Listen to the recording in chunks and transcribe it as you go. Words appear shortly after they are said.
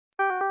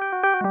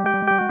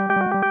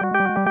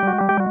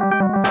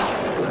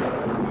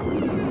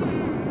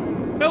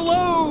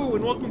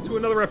welcome to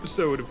another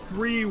episode of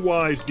Three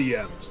Wise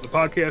DMs, the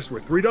podcast where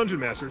three dungeon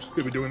masters,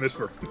 who've been doing this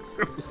for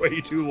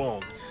way too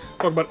long,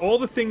 talk about all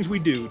the things we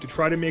do to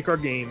try to make our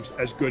games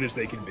as good as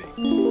they can be.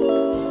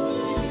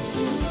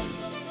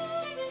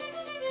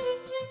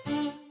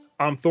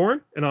 I'm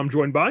Thorin, and I'm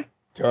joined by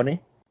Tony.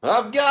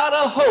 I've got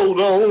a hold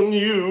on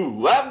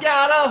you. I've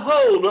got a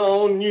hold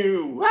on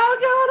you.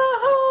 I've got a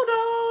hold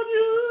on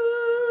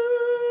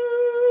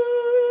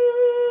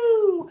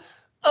you.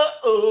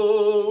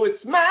 Uh-oh,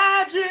 it's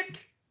magic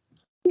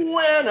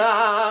when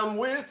I'm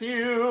with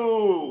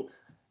you.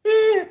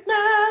 It's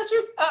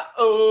magic.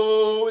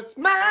 Uh-oh, it's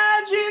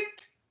magic.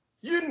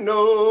 You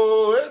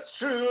know it's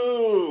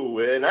true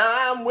when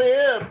I'm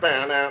with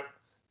Banner.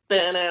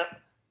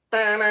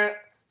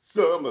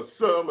 Summer.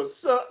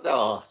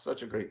 Oh,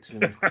 such a great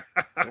tune.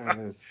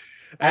 I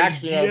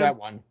actually know that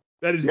one.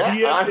 That is Yeah,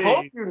 DM I Dave.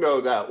 hope you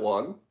know that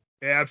one.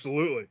 Yeah,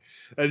 absolutely.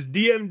 That's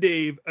DM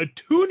Dave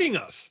attuning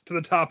us to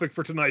the topic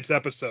for tonight's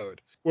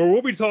episode, where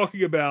we'll be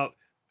talking about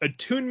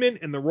attunement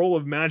and the role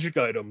of magic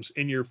items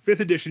in your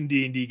 5th edition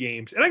D&D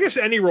games, and I guess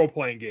any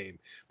role-playing game,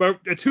 but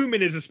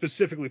attunement is a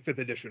specifically 5th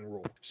edition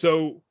rule.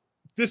 So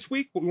this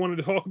week, what we wanted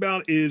to talk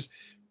about is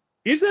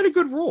that a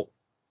good rule?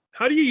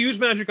 How do you use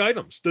magic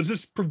items? Does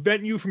this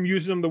prevent you from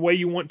using them the way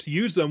you want to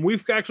use them?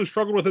 We've actually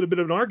struggled with it a bit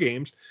in our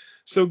games.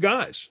 So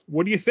guys,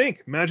 what do you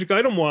think? Magic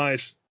item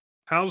wise,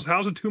 how's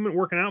attunement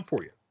working out for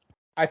you?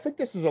 I think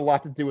this has a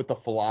lot to do with the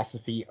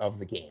philosophy of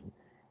the game.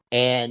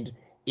 And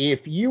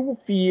if you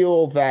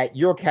feel that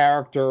your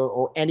character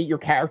or any of your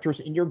characters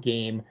in your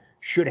game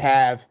should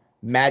have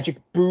magic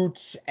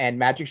boots and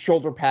magic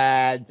shoulder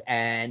pads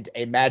and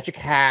a magic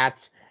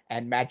hat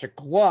and magic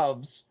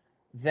gloves,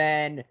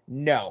 then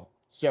no.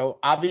 So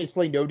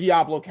obviously no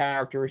Diablo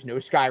characters, no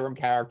Skyrim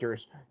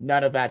characters,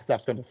 none of that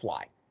stuff's going to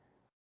fly.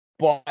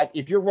 But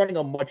if you're running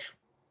a much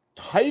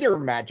tighter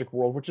magic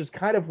world, which is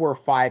kind of where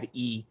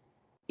 5e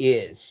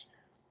is,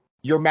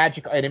 your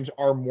magic items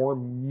are more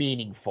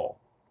meaningful.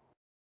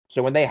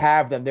 So when they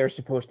have them, they're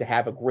supposed to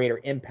have a greater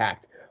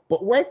impact.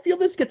 But where I feel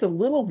this gets a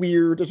little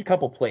weird, there's a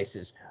couple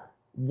places.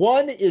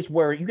 One is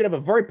where you can have a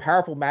very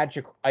powerful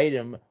magic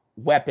item,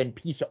 weapon,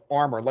 piece of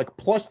armor, like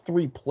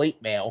 +3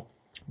 plate mail,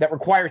 that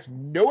requires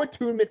no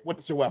attunement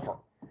whatsoever.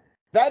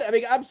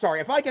 I'm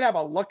sorry, if I can have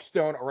a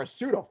luckstone or a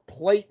suit of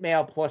plate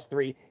mail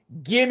 +3,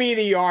 give me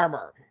the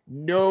armor.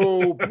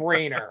 No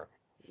brainer.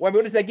 What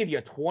does that give you?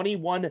 A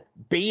 21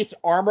 base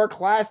armor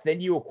class? Then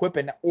you equip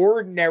an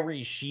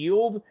ordinary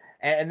shield,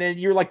 and then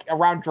you're like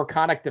around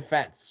draconic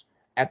defense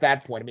at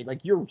that point. I mean,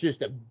 like, you're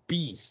just a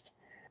beast.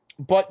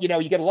 But, you know,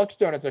 you get a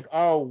luckstone, it's like,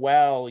 oh,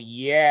 well,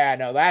 yeah,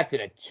 no, that's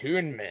an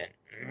attunement.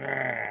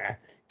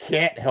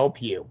 Can't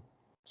help you.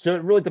 So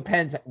it really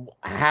depends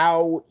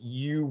how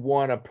you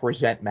want to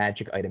present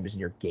magic items in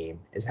your game,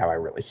 is how I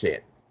really see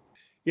it.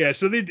 Yeah,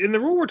 so the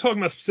rule we're talking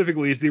about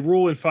specifically is the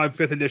rule in 5th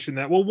edition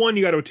that, well, one,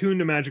 you got to attune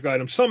to magic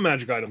items, some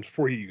magic items,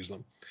 before you use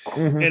them.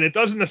 Mm-hmm. And it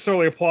doesn't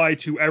necessarily apply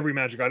to every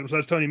magic item. So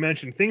as Tony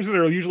mentioned, things that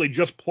are usually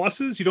just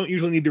pluses, you don't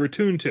usually need to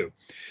attune to.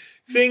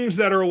 Things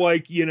that are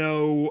like, you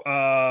know,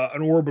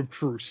 an orb of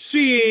true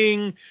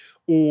seeing,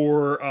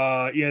 or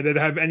that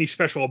have any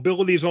special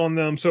abilities on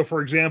them. So,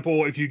 for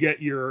example, if you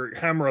get your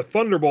Hammer of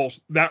Thunderbolts,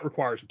 that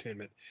requires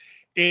attunement.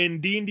 And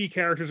D&D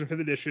characters in 5th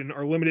edition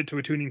are limited to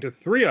attuning to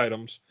 3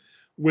 items,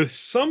 with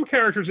some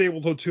characters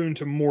able to attune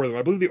to more of them.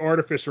 I believe the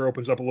Artificer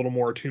opens up a little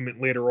more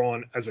attunement later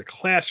on as a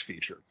class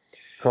feature.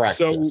 Correct.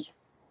 So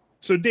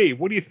Dave,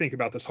 what do you think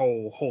about this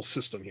whole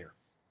system here?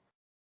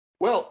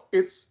 Well,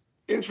 it's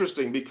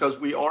interesting because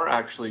we are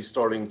actually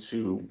starting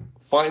to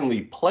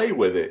finally play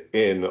with it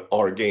in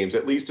our games,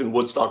 at least in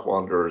Woodstock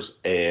Wanderers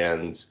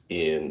and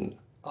in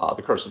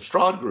the Curse of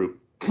Strahd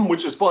group,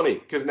 which is funny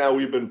because now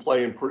we've been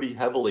playing pretty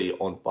heavily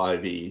on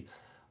 5e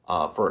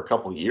for a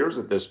couple years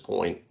at this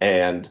point,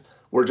 and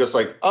we're just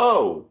like,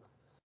 oh,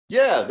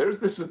 yeah, there's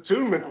this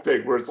attunement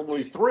thing where it's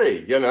only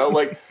 3, you know,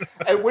 like,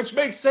 and which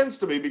makes sense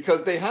to me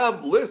because they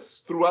have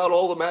lists throughout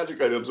all the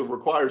magic items of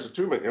requires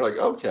attunement. You're like,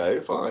 okay,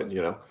 fine,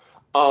 you know.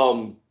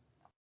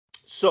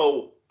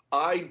 So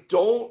I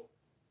don't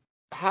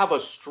have a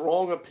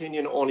strong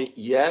opinion on it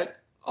yet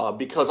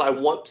because I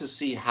want to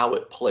see how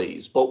it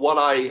plays. But what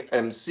I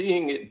am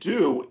seeing it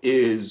do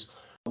is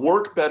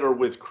work better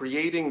with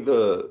creating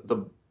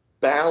the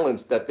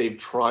balance that they've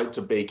tried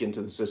to bake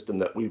into the system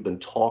that we've been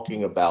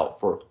talking about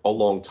for a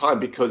long time,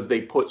 because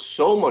they put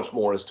so much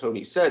more, as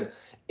Tony said,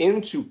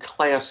 into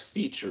class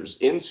features,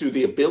 into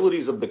the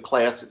abilities of the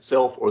class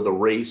itself or the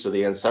race or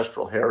the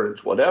ancestral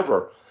heritage,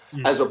 whatever,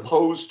 as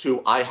opposed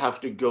to I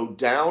have to go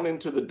down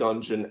into the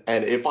dungeon,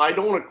 and if I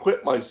don't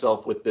equip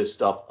myself with this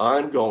stuff,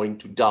 I'm going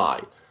to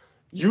die.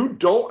 You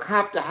don't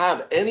have to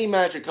have any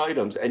magic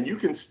items, and you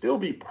can still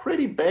be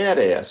pretty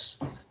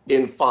badass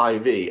in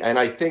 5e. And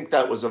I think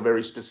that was a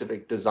very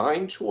specific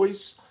design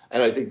choice,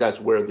 and I think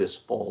that's where this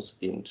falls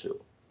into.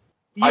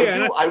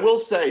 Yeah, I will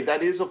say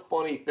that is a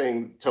funny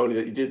thing, Tony,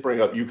 that you did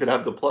bring up. You could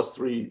have the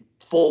 +3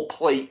 full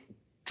plate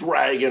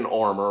dragon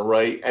armor,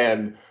 right?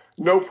 And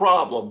no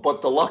problem.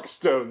 But the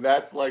Luckstone,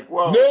 that's like,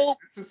 whoa,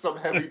 This is some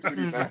heavy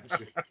duty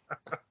magic.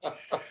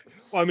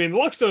 Well, I mean, the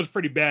Luckstone's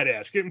pretty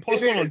badass. Getting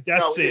plus one on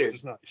death saves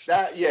is nice.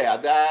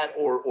 That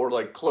or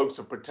like cloaks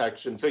of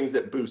protection, things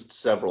that boost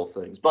several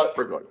things. But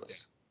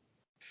regardless.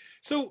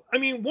 So, I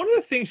mean, one of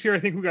the things here I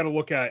think we got to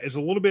look at is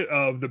a little bit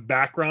of the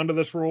background of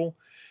this rule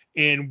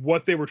and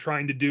what they were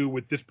trying to do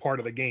with this part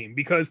of the game.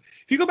 Because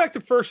if you go back to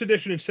first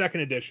edition and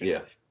second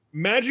edition,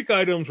 magic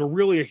items were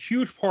really a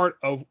huge part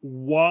of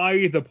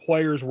why the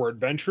players were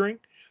adventuring.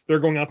 They're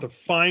going out to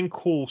find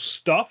cool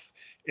stuff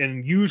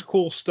and use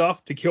cool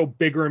stuff to kill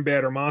bigger and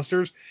badder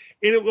monsters.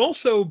 And it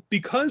also,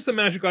 because the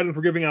magic items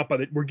were given out by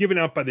the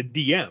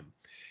DM,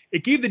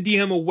 it gave the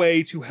DM a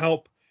way to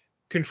help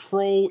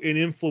control and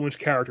influence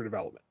character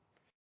development.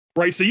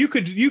 Right, so you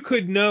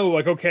could know,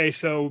 like, okay,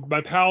 so my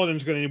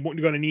paladin's going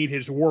to need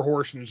his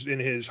warhorse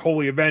and his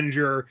holy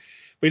avenger,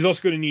 but he's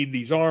also going to need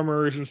these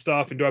armors and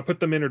stuff. And do I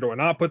put them in or do I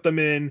not put them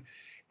in?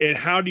 And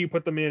how do you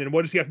put them in? And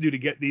what does he have to do to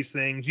get these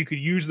things? You could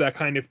use that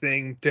kind of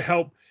thing to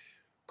help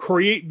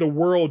create the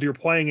world you're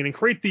playing in and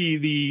create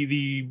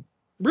the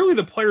really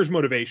the player's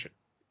motivation,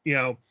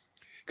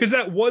 because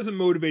that was a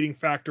motivating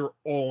factor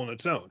all on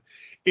its own.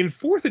 In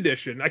fourth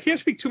edition, I can't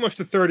speak too much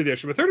to third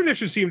edition, but third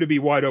edition seemed to be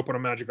wide open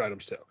on magic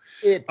items too.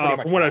 From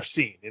what I've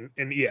seen.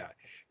 And yeah,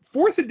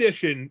 fourth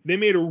edition, they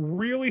made a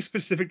really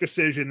specific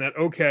decision that,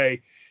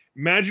 okay,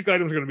 magic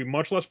items are going to be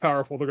much less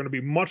powerful. They're going to be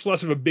much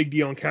less of a big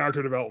deal in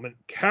character development.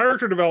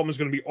 Character development is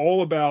going to be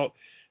all about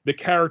the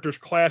character's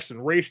class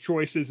and race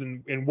choices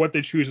and what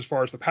they choose as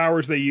far as the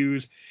powers they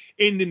use.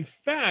 And in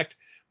fact,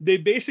 they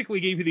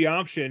basically gave you the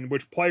option,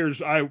 which players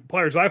I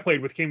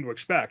played with came to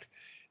expect,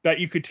 that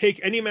you could take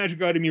any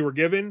magic item you were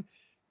given,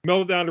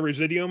 melt it down to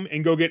Residuum,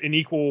 and go get an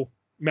equal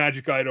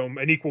magic item,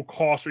 an equal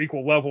cost or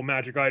equal level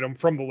magic item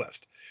from the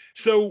list.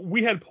 So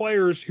we had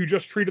players who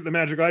just treated the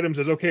magic items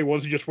as, okay, well,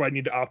 this is just what I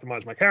need to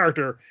optimize my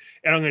character,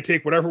 and I'm going to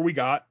take whatever we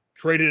got,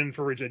 trade it in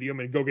for Residuum,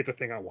 and go get the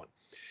thing I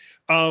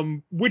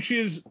want. Which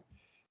is,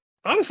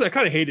 honestly, I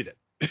kind of hated it.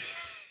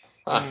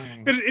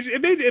 Because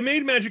it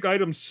made magic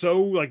items so,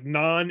 like,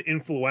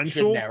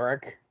 non-influential.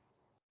 Generic.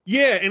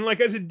 Yeah, and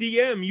like as a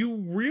DM,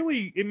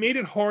 it made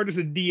it hard as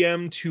a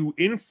DM to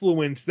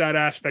influence that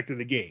aspect of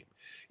the game.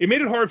 It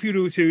made it hard for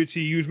you to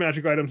use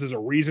magic items as a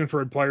reason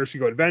for players to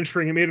go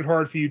adventuring. It made it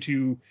hard for you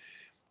to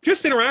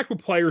just interact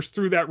with players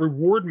through that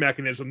reward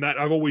mechanism that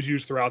I've always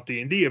used throughout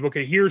D&D of,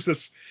 okay, here's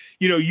this,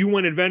 you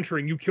went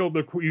adventuring, you killed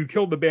the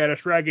badass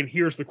dragon,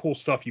 here's the cool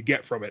stuff you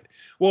get from it.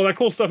 Well, that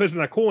cool stuff isn't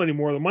that cool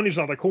anymore. The money's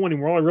not that cool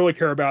anymore. All I really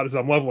care about is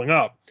I'm leveling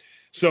up.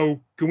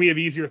 So can we have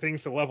easier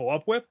things to level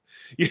up with?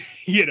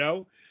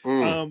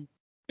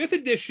 Fifth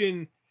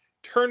edition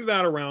turned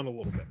that around a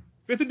little bit.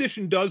 Fifth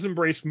edition does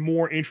embrace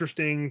more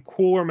interesting,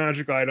 cooler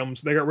magic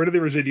items. They got rid of the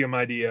Residuum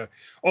idea,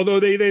 although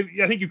I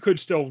think you could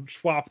still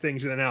swap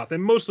things in and out. They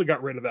mostly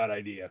got rid of that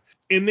idea,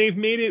 and they've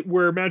made it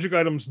where magic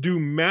items do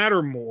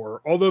matter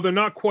more, although they're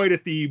not quite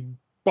at the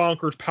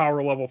bonkers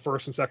power level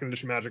first and second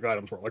edition magic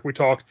items were. Like we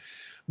talked,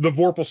 the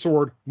Vorpal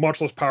sword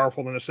much less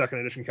powerful than a second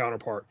edition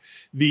counterpart.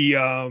 The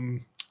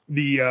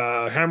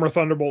Hammer of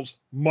Thunderbolts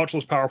much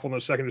less powerful than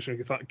a second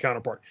edition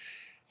counterpart.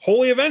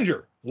 Holy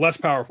Avenger, less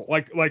powerful.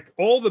 Like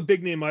all the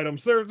big name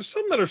items, there's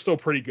some that are still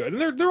pretty good,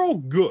 and they're all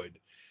good,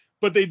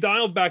 but they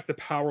dialed back the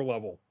power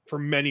level for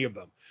many of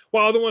them,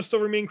 while other ones still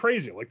remain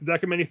crazy. Like the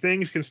deck of many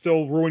things can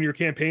still ruin your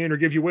campaign or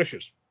give you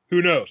wishes.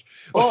 Who knows?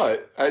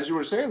 But as you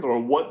were saying,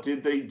 Lauren, what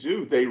did they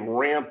do? They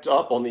ramped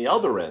up on the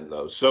other end,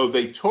 though. So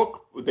they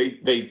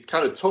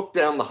kind of took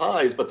down the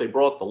highs, but they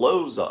brought the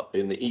lows up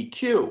in the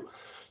EQ.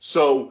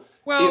 So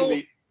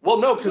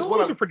because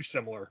those are pretty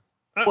similar.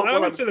 I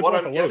would say what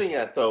I'm getting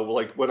at, though,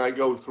 like when I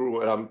go through,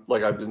 and I'm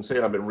like I've been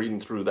saying, I've been reading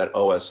through that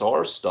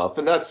OSR stuff,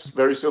 and that's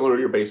very similar to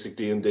your basic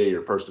D&D,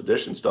 your first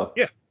edition stuff.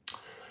 Yeah.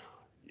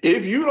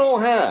 If you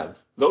don't have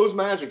those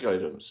magic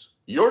items,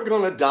 you're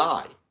gonna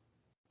die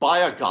by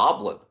a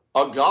goblin.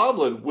 A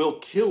goblin will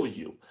kill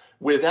you.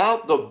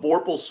 Without the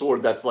Vorpal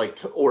sword, that's like,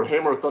 or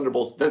Hammer of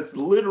Thunderbolts, that's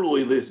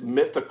literally this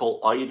mythical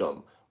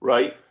item,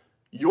 right?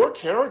 Your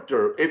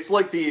character, it's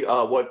like the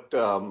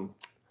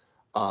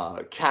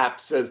Cap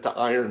says to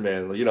Iron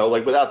Man,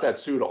 like without that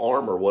suit of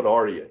armor, what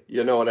are you?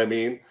 You know what I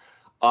mean?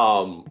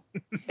 And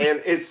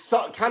it's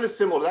kind of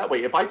similar that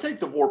way. If I take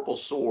the Vorpal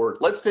sword,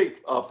 let's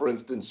take, for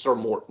instance, Sir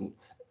Morton.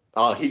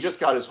 He just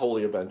got his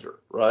Holy Avenger,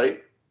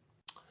 right?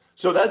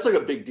 So that's like a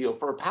big deal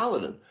for a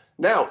paladin.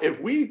 Now, if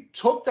we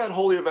took that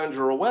Holy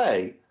Avenger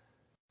away,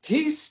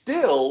 he's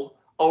still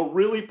a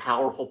really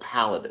powerful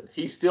paladin.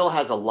 He still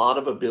has a lot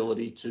of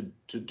ability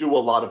to do a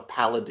lot of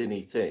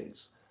paladin-y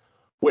things.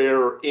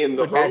 Where in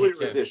the earlier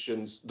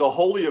editions, the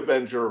Holy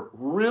Avenger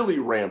really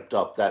ramped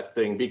up that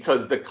thing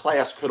because the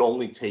class could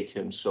only take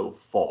him so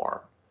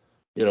far.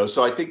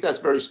 So I think that's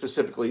very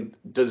specifically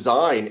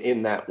designed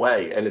in that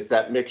way. And it's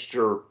that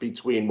mixture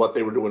between what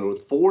they were doing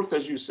with fourth,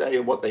 as you say,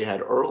 and what they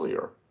had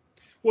earlier.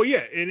 Well,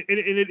 yeah, and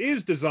it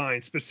is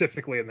designed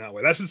specifically in that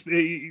way. That's just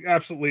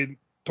absolutely,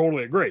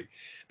 totally agree.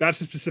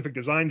 That's a specific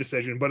design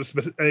decision, but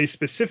a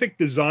specific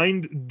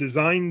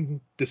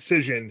design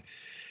decision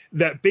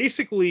that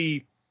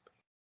basically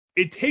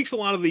it takes a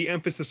lot of the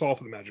emphasis off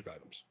of the magic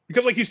items.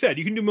 Because like you said,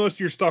 you can do most of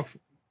your stuff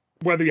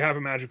whether you have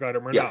a magic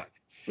item or not.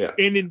 Yeah.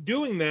 And in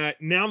doing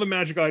that, now the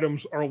magic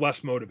items are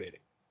less motivating.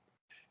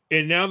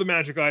 And now the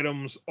magic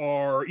items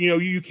are,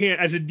 you can't,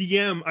 as a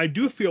DM, I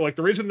do feel like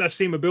there isn't that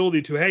same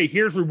ability to, hey,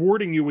 here's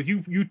rewarding you with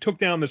you took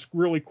down this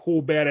really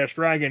cool badass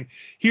dragon.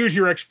 Here's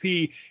your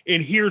XP,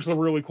 and here's the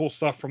really cool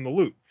stuff from the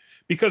loot.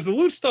 Because the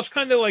loot stuff's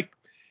kind of like,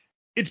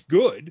 it's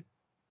good,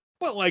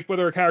 but like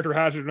whether a character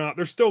has it or not,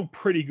 they're still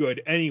pretty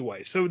good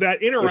anyway. So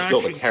that interaction. They're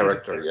still the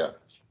character, yeah.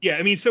 Yeah,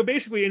 I mean, so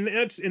basically,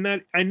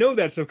 and I know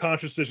that's a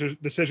conscious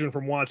decision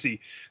from WotC.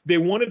 They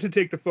wanted to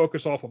take the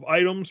focus off of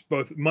items,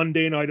 both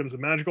mundane items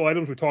and magical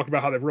items. We talked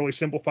about how they've really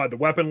simplified the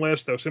weapon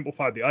list. They've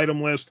simplified the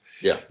item list.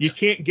 Yeah. You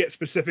can't get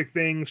specific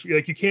things.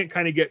 Like you can't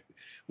kind of get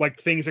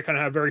like things that kind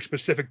of have very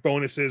specific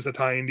bonuses that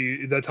tie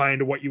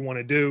into what you want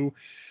to do.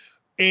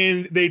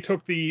 And they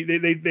took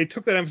they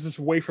took that emphasis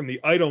away from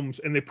the items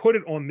and they put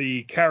it on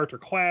the character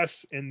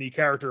class and the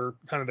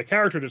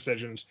character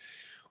decisions.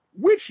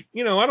 Which,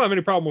 I don't have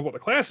any problem with what the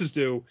classes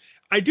do.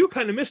 I do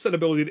kind of miss that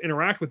ability to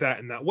interact with that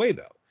in that way,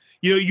 though.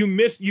 You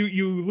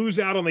lose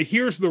out on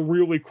here's the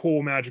really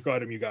cool magic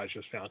item you guys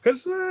just found.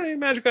 Because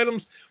magic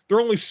items,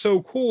 they're only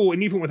so cool,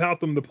 and even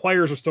without them, the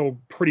players are still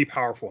pretty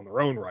powerful in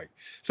their own right.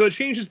 So it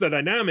changes the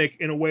dynamic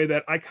in a way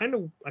that I kind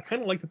of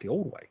liked it the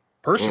old way,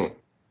 personally.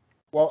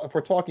 Well, if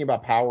we're talking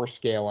about power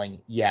scaling,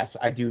 yes,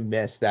 I do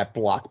miss that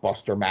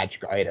blockbuster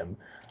magic item.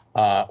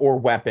 Or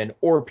weapon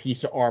or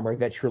piece of armor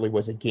that truly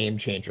was a game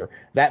changer.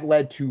 That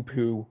led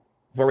to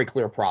very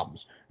clear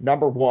problems.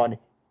 Number one,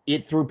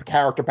 it threw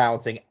character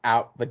balancing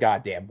out the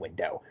goddamn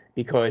window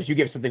because you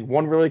give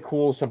one really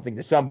cool something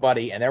to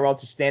somebody and they're all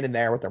just standing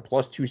there with their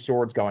 +2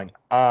 swords going,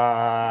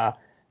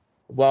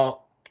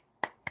 well,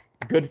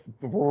 good,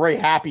 we're very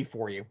happy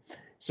for you.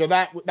 So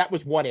that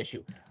was one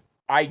issue.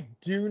 I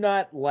do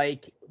not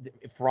like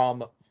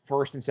from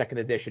first and second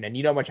edition, and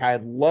you know how much I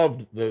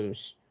loved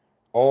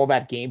all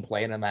that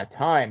gameplay and in that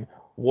time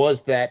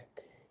was that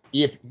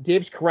if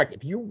Dave's correct,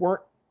 if you weren't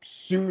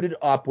suited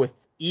up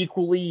with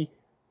equally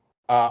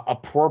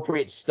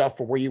appropriate stuff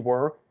for where you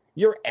were,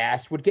 your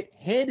ass would get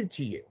handed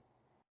to you.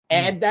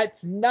 And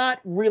that's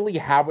not really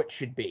how it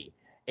should be.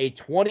 A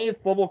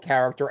 20th level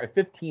character, a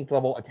 15th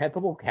level, a 10th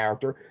level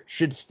character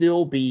should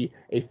still be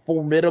a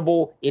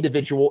formidable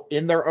individual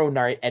in their own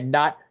right and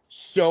not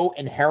so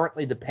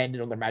inherently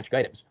dependent on their magic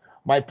items.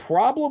 My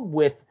problem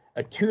with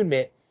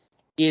attunement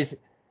is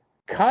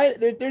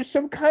there's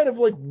some kind of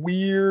like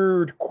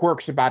weird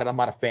quirks about it I'm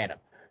not a fan of.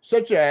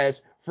 Such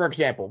as, for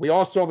example, we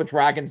all saw the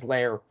Dragon's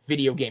Lair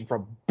video game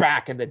from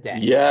back in the day.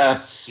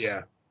 Yes.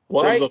 Yeah.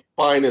 One of the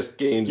finest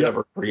games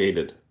ever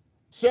created.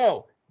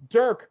 So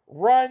Dirk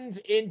runs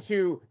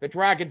into the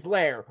Dragon's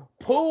Lair,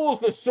 pulls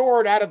the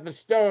sword out of the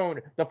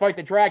stone to fight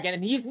the dragon,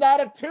 and he's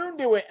not attuned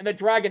to it, and the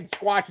dragon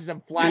squashes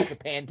him flat as a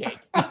pancake.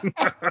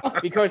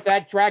 Because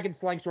that dragon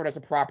sling sword has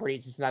a property,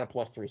 it's just not a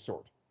 +3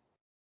 sword.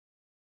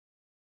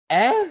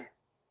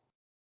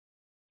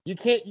 You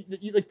can't,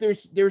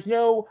 there's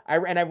no, I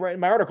read in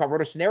my article, I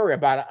wrote a scenario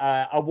about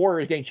a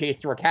warrior is getting chased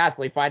through a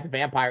castle. He finds a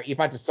vampire, he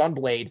finds a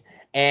sunblade,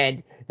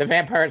 and the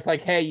vampire's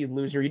like, hey, you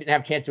loser, you didn't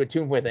have a chance to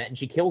attune with it, and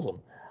she kills him.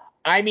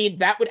 I mean,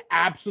 that would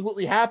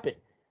absolutely happen.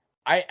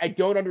 I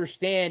don't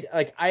understand,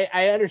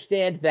 I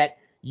understand that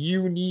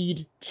you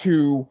need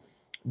to,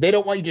 they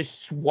don't want you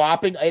just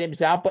swapping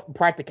items out, but in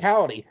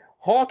practicality,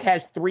 Hawk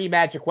has 3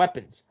 magic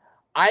weapons.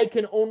 I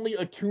can only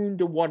attune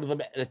to one of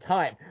them at a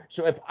time.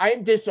 So if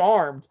I'm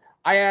disarmed,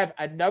 I have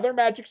another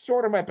magic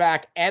sword on my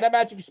back and a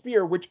magic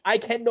spear, which I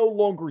can no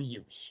longer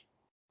use.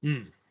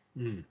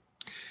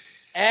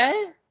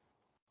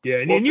 Yeah,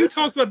 and you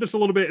talked about this a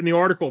little bit in the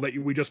article that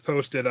we just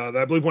posted. That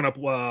I believe went up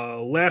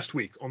last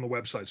week on the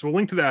website. So we'll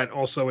link to that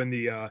also in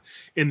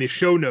the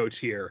show notes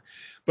here.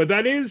 But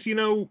that is,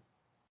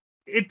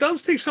 it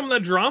does take some of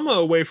that drama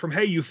away from,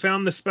 hey, you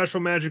found this special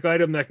magic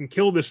item that can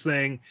kill this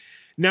thing.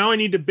 Now I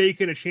need to bake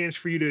in a chance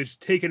for you to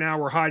take an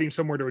hour hiding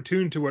somewhere to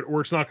attune to it,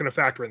 or it's not going to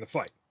factor in the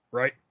fight,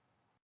 right?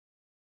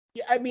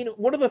 Yeah, I mean,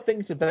 one of the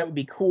things that would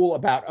be cool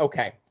about,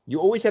 okay, you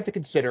always have to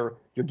consider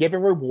you're giving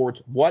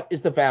rewards. What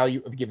is the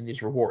value of giving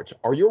these rewards?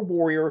 Are you a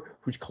warrior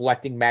who's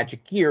collecting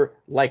magic gear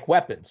like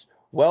weapons?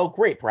 Well,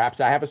 great. Perhaps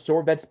I have a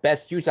sword that's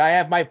best used. I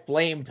have my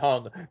flame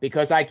tongue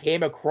because I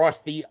came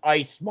across the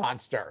ice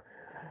monster.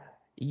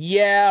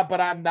 Yeah, but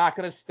I'm not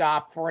going to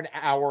stop for an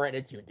hour and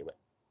attune to it.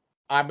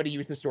 I'm going to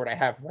use the sword I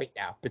have right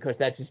now because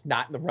that's just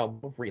not in the realm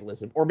of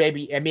realism. Or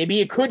maybe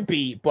it could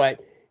be,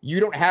 but you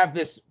don't have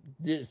this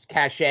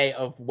cachet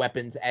of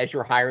weapons as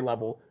your higher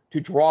level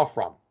to draw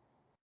from.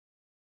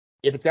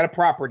 If it's got a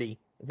property,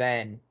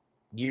 then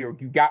you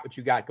got what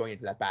you got going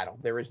into that battle.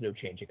 There is no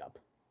changing up.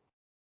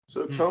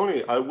 So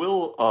Tony, I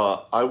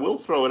will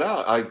throw it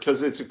out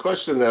because it's a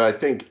question that I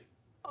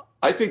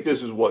think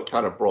this is what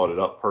kind of brought it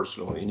up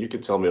personally, and you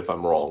can tell me if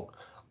I'm wrong.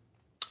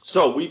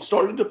 So we've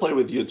started to play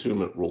with the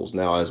attunement rules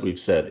now, as we've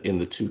said, in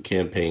the 2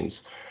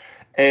 campaigns.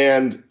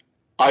 And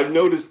I've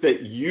noticed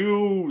that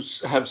you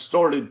have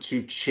started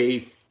to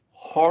chafe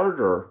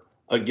harder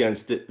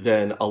against it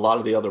than a lot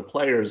of the other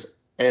players.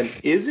 And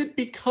is it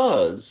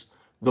because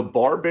the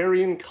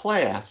barbarian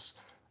class,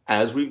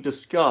 as we've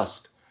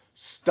discussed,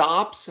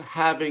 stops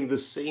having the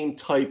same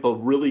type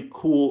of really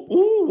cool,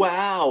 ooh,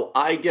 wow,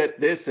 I get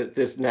this at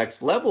this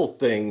next level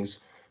things.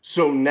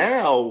 So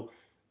now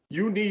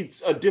you need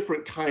a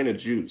different kind of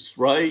juice,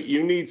 right?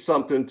 You need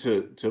something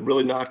to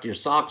really knock your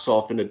socks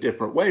off in a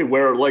different way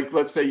where, like,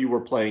 let's say you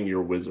were playing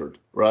your wizard,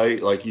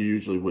 right? Like you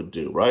usually would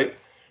do, right?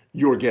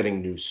 You're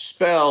getting new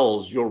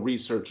spells, you're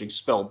researching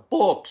spell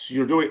books,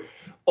 you're doing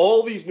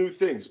all these new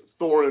things.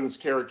 Thorin's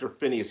character,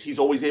 Phineas, he's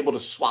always able to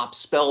swap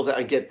spells out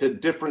and get the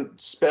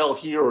different spell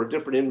here or a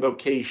different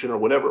invocation or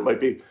whatever it might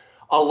be.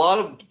 A lot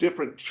of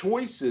different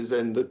choices,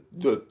 and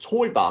the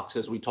toy box,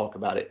 as we talk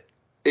about it,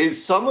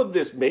 is some of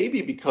this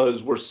maybe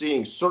because we're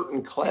seeing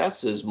certain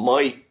classes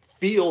might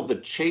feel the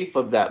chafe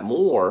of that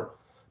more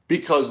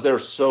because they're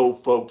so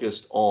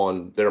focused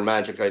on their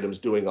magic items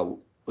doing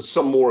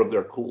some more of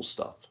their cool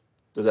stuff.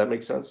 Does that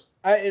make sense?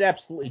 It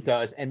absolutely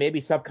does, and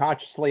maybe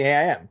subconsciously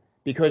I am,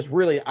 because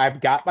really I've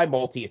got my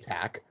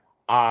multi-attack.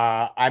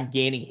 I'm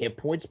gaining hit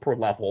points per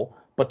level,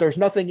 but there's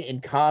nothing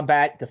in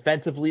combat,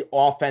 defensively,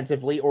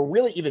 offensively, or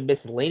really even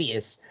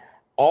miscellaneous.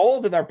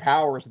 All of their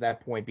powers at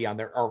that point beyond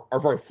there are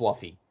very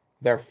fluffy.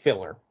 They're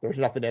filler. There's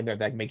nothing in there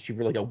that makes you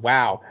really go,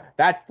 wow,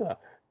 that's the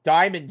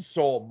Diamond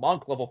Soul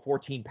Monk level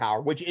 14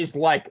 power, which is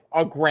like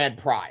a grand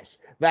prize.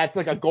 That's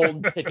like a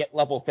golden ticket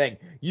level thing.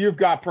 You've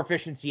got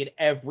proficiency in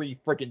every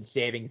freaking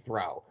saving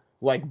throw.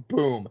 Like,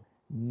 boom.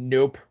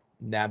 Nope.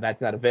 Now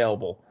that's not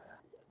available.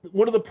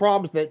 One of the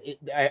problems that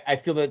I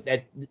feel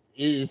that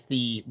is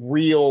the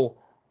real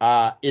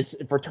is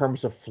for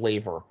terms of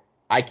flavor.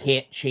 I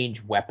can't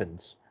change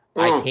weapons.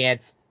 I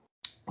can't.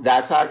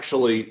 That's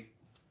actually,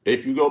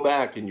 if you go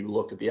back and you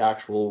look at the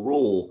actual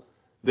rule,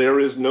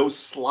 there is no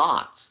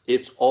slots.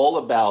 It's all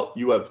about,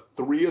 you have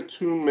 3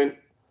 attunement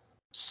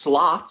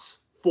slots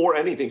for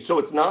anything. So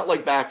it's not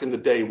like back in the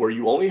day where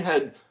you only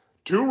had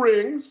 2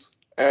 rings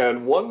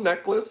and 1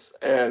 necklace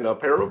and a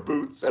pair of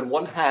boots and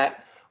 1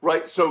 hat,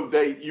 right? So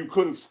you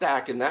couldn't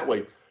stack in that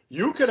way.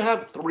 You could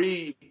have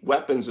 3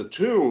 weapons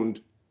attuned.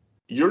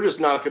 You're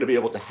just not going to be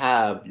able to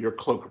have your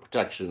Cloak of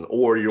Protection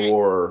or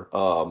your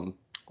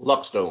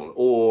Luckstone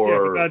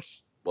or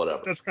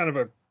whatever. That's kind of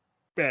a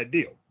bad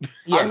deal.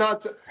 Yeah.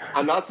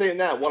 I'm not saying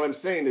that. What I'm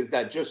saying is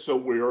that just so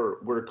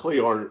we're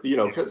clear,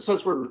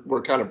 since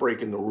we're kind of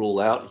breaking the rule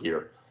out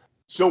here,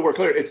 so we're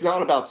clear. It's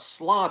not about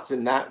slots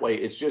in that way.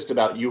 It's just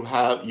about you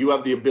have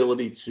the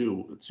ability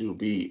to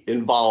be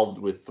involved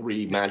with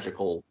 3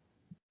 magical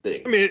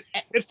things. I mean,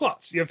 it's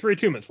slots. You have 3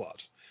 attunement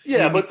slots.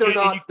 Yeah, but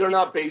they're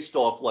not based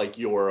off like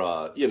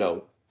your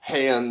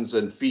hands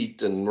and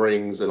feet and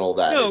rings and all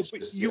that. No,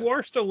 but you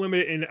are still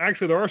limited, and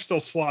actually there are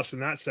still slots in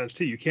that sense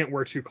too. You can't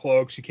wear 2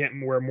 cloaks, you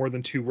can't wear more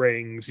than 2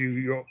 rings.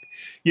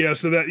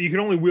 So that you can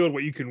only wield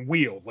what you can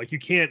wield. Like you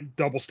can't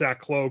double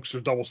stack cloaks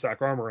or double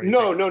stack armor or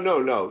anything.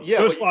 No. Yeah,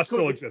 those slots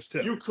still exist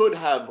too. You could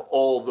have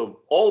all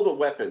the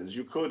weapons.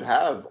 You could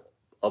have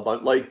a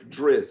bunch, like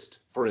Drizzt,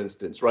 for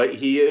instance, right?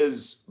 He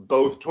is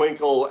both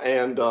Twinkle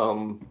and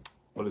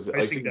what is it?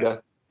 Icing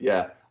Death.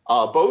 Yeah.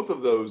 Both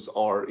of those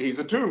he's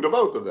attuned to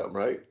both of them,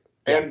 right?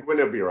 Yeah. And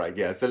Guinevere, I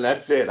guess, and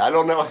that's it. I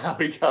don't know how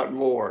he got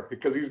more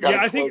because he's got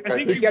a cloak. I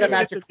think he's got a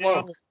magic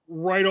cloak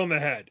right on the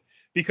head,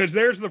 because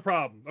there's the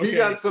problem. Okay. He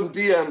got some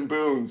DM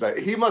boons.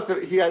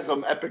 He has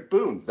some epic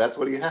boons. That's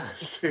what he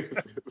has.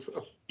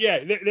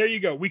 Yeah, there you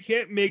go. We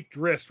can't make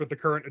Drizzt with the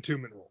current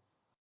attunement rule.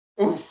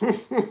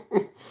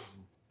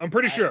 I'm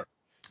pretty sure.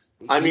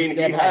 I mean,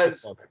 he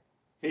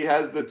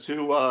has the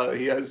 2.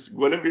 He has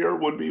Guinevere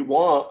would be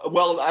one.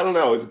 Well, I don't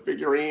know. Is a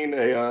figurine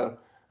an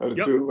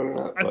attunement or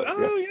not? But,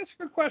 yeah, that's a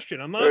good question.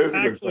 I'm not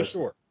actually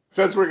sure.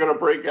 Since we're gonna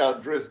break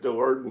out Drizzt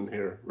Do'Urden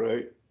here,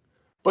 right?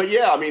 But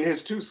yeah, I mean,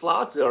 his 2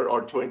 slots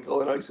are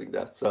Twinkle and Icing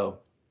Death. So.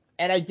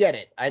 And I get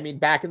it. I mean,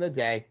 back in the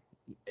day,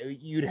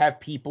 you'd have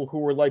people who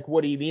were like,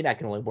 "What do you mean I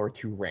can only wear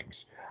 2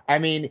 rings?" I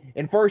mean,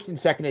 in 1st and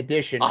 2nd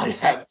edition, I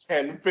have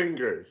 10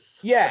 fingers.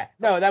 Yeah,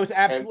 no, that was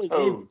absolutely.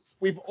 And toes.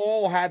 We've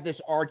all had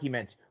this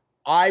argument.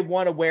 I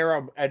want to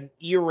wear an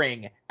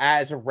earring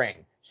as a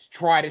ring.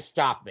 Try to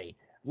stop me.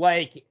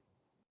 Like,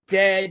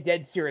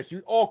 dead serious.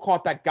 You all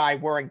caught that guy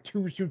wearing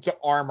 2 suits of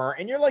armor,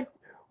 and you're like,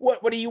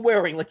 what are you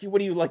wearing? Like,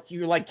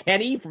 you're like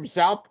Kenny from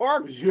South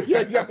Park?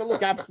 Yeah. You have to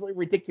look absolutely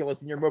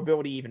ridiculous, and your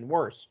mobility even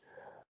worse.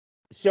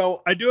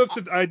 So I do have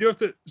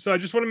to. So I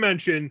just want to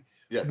mention.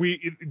 Yes.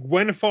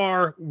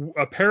 Gwynfar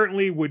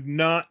apparently would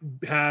not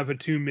have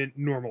attunement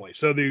normally.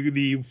 So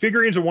the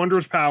figurines of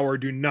Wondrous Power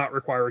do not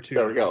require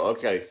attunement. There we go.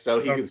 Okay, so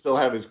he can still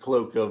have his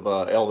cloak of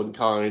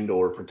Elvenkind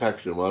or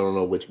protection. Well, I don't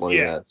know which one he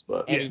has,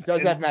 but he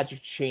does have magic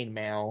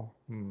chainmail.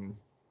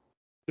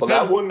 Well,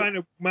 that one kind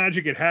of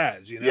magic it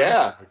has,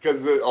 Yeah,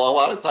 because a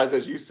lot of times,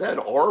 as you said,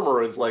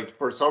 armor is like,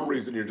 for some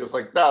reason you're just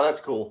like, no, that's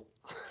cool.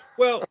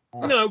 Well,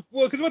 no,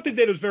 because what they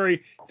did was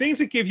things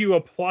that give you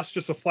a plus,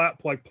 just a flat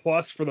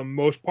plus for the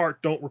most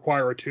part, don't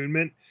require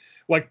attunement,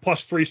 like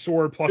 +3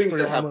 sword, +3 things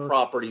that armor. have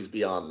properties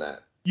beyond that.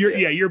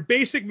 Your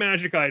basic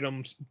magic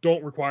items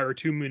don't require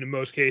attunement in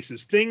most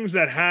cases. Things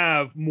that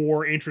have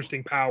more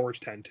interesting powers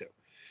tend to.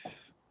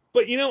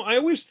 But I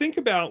always think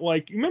about,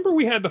 like, remember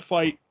we had the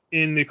fight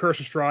in the Curse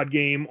of Strahd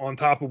game on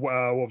top of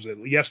what was it,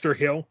 Yester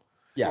Hill.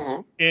 Yes.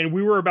 Mhm. And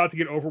we were about to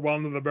get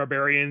overwhelmed with the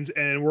barbarians,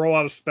 and we're all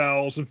out of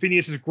spells. And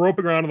Phineas is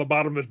groping around on the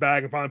bottom of his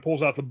bag and finally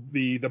pulls out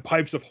the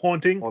pipes of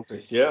haunting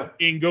Yeah.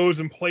 and goes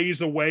and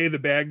plays away the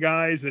bad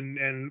guys,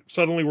 and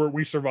suddenly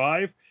we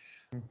survive.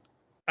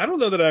 I don't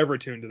know that I ever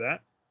attuned to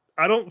that.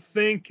 I don't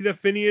think that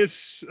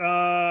Phineas.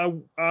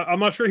 I'm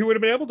not sure he would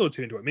have been able to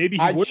attune to it. Maybe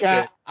he would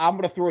have. I'm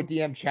gonna throw a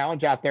DM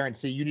challenge out there and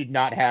say you did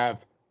not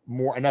have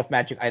enough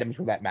magic items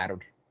where that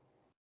mattered.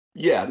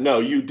 Yeah, no,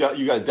 you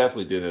guys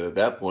definitely did it at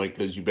that point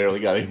because you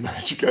barely got any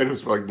magic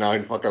items for like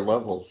 9 fucking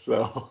levels.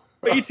 So,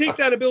 but you take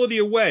that ability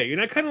away,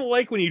 and I kind of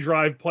like when you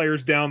drive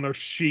players down their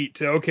sheet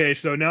to, okay,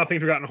 so now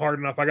things have gotten hard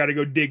enough. I got to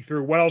go dig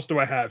through. What else do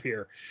I have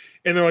here?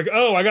 And they're like,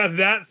 oh, I got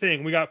that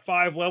thing. We got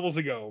 5 levels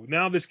ago.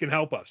 Now this can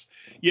help us.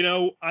 You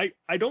know, I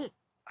don't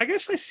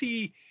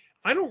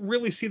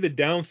really see the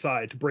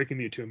downside to breaking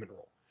the attunement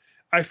rule.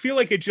 I feel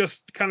like it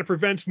just kind of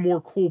prevents more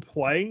cool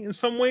play in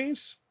some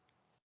ways.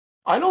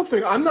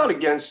 I'm not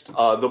against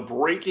the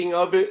breaking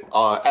of it.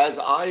 As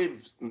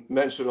I've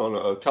mentioned on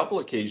a couple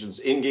occasions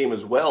in game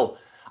as well,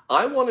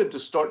 I wanted to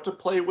start to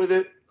play with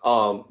it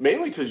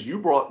mainly because you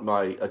brought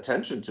my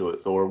attention to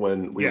it, Thor,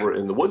 when we were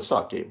in the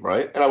Woodstock game,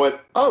 right? And I went,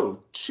 oh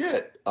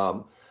shit.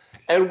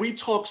 And we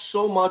talked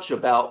so much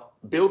about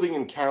building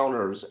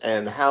encounters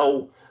and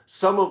how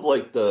some of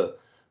like the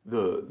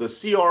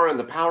CR and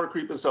the power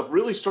creep and stuff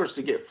really starts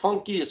to get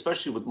funky,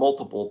 especially with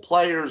multiple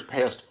players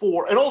past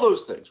 4 and all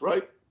those things,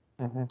 right?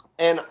 Mm-hmm.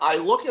 And I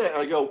look at it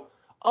and I go,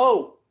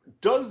 oh,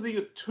 does the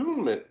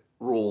attunement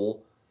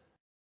rule,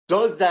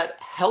 does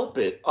that help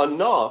it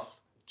enough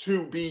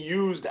to be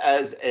used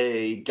as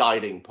a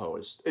guiding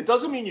post? It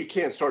doesn't mean you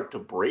can't start to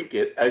break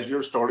it, as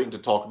you're starting to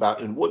talk about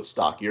in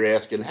Woodstock. You're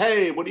asking,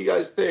 hey, what do you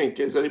guys think?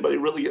 Is anybody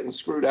really getting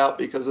screwed out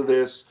because of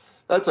this?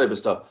 That type of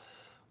stuff.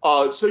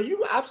 So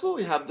you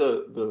absolutely have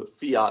the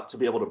fiat to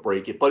be able to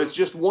break it, but it's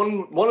just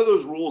one of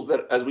those rules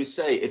that, as we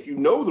say, if you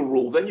know the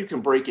rule, then you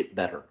can break it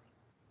better.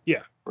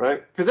 Yeah.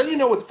 Right? Because then you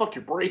know what the fuck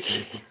you're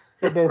breaking.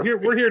 But we're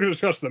here to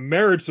discuss the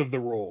merits of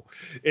the rule,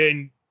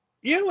 and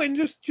and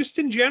just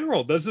in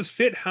general, does this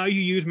fit how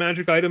you use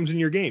magic items in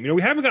your game?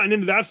 We haven't gotten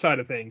into that side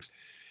of things.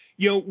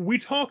 We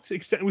talked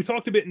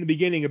a bit in the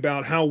beginning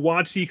about how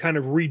WotC kind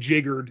of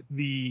rejiggered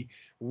the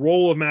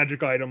role of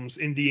magic items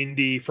in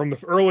D&D from the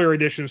earlier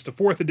editions to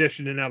 4th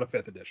edition and now to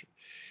 5th edition.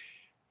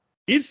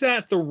 Is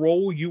that the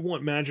role you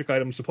want magic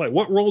items to play?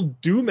 What role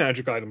do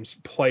magic items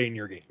play in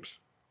your games?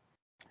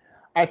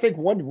 I think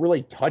one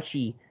really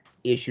touchy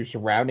issue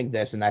surrounding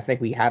this, and I think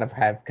we have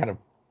kind of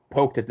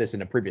poked at this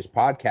in a previous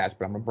podcast,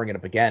 but I'm going to bring it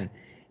up again,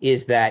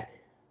 is that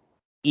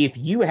if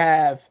you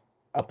have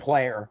a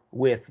player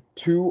with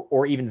 2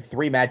 or even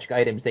 3 magic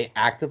items they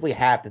actively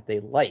have that they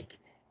like,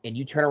 and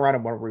you turn around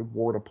and want to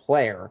reward a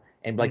player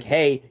and be like,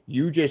 hey,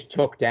 you just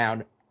took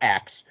down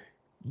X,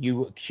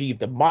 you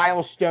achieved a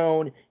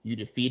milestone, you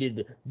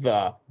defeated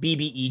the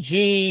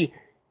BBEG,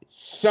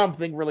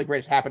 something really great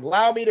has happened,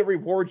 allow me to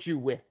reward you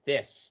with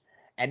this.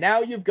 And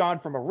now you've gone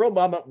from a real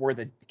moment where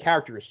the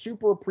character is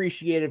super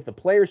appreciative, the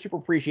player is super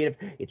appreciative,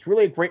 it's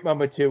really a great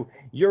moment to,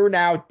 you're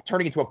now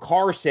turning into a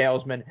car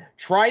salesman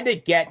trying to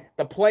get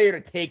the player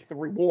to take the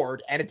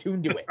reward and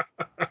attune to it.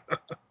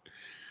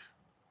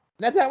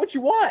 That's not what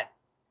you want.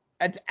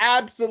 That's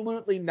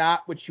absolutely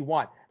not what you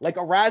want. Like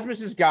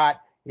Erasmus has got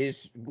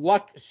his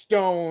luck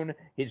stone,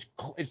 his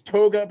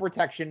toga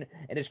protection,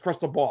 and his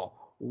crystal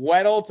ball.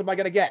 What else am I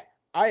going to get?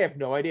 I have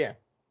no idea.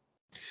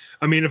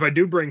 I mean, if I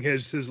do bring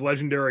his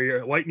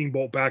legendary lightning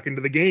bolt back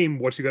into the game,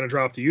 what's he going to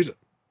drop to use it?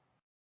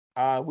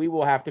 We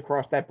will have to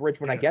cross that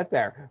bridge when I get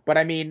there. But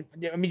I mean,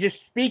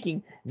 just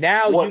speaking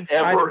now,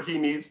 whatever he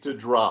needs to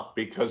drop,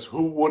 because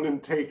who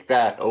wouldn't take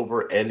that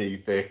over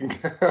anything?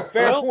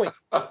 Fair point.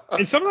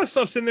 And some of that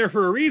stuff's in there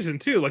for a reason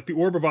too, like the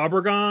Orb of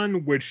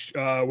Obregon,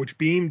 which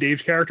Beam,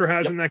 Dave's character,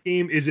 has in that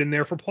game, is in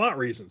there for plot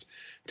reasons.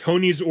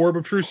 Tony's Orb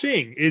of True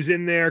Seeing is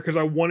in there because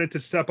I wanted to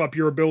step up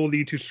your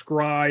ability to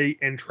scry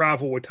and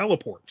travel with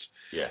teleports.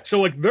 Yeah. So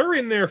like they're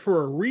in there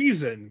for a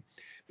reason.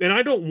 And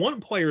I don't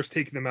want players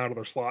taking them out of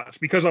their slots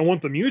because I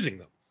want them using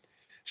them.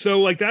 So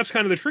like that's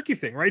kind of the tricky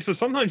thing, right? So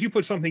sometimes you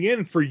put something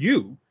in for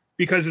you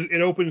because it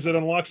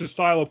unlocks a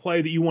style of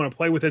play that you want to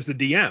play with as the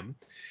DM.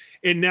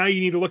 And now you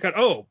need to look at,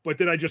 but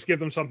did I just give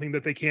them something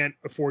that they can't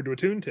afford to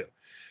attune to?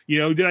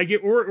 Did I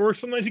get, or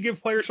sometimes you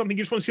give players something,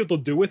 you just want to see what they'll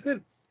do with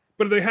it.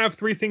 But if they have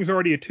 3 things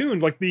already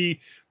attuned, like the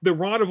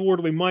Rod of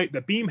Lordly Might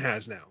that Beam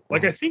has now,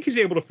 like I think he's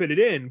able to fit it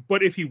in,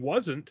 but if he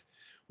wasn't,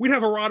 we'd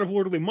have a Rod of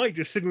Lordly Might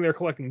just sitting there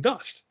collecting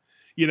dust.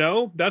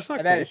 That's not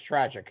cool. That is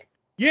tragic.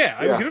 Yeah,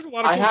 I mean, there's a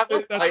lot of cool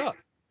stuff that does.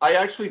 I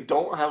actually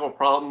don't have a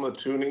problem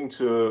attuning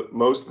to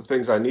most of the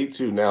things I need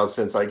to now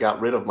since I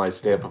got rid of my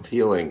Staff of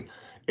Healing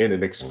in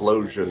an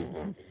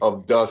explosion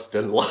of dust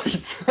and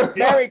light.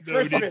 Merry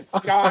Christmas,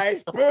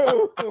 guys.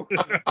 Boo!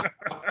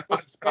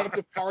 Most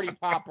expensive party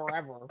popper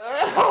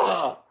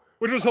ever.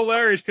 which was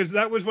hilarious because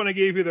that was when I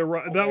gave you the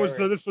that was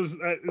so this was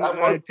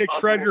I take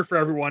treasure for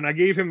everyone. I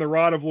gave him the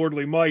Rod of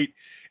Lordly Might,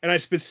 and I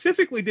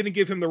specifically didn't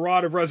give him the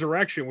Rod of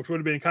Resurrection, which would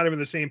have been kind of in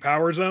the same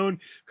power zone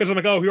because I'm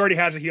like, oh, he already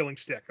has a healing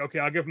stick. Okay,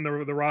 I'll give him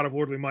the Rod of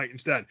Lordly Might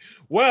instead.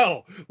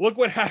 Well, look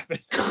what happened.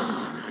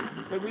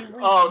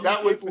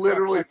 That was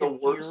literally the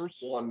worst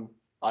one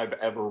I've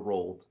ever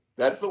rolled.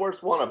 That's the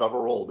worst one I've ever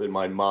rolled in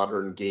my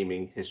modern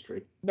gaming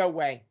history. No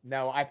way.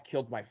 No, I've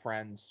killed my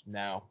friends.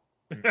 No.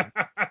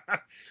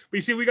 But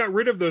you see, we got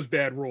rid of those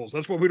bad rules.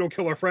 That's why we don't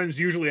kill our friends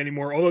usually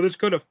anymore, although this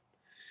could have.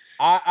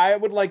 I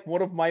would like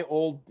one of my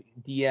old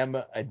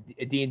DM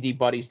D&D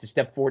buddies to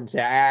step forward and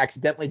say, I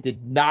accidentally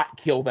did not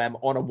kill them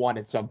on a 1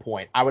 at some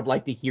point. I would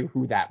like to hear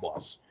who that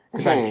was.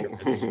 Because I'm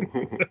curious.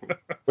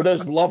 With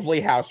those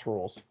lovely house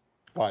rules.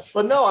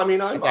 But no, I mean,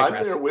 I'm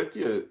there with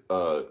you,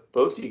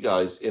 both you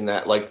guys, in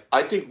that, like,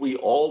 I think we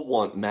all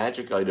want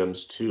magic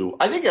items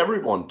I think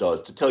everyone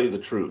does, to tell you the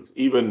truth.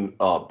 Even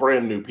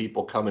brand new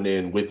people coming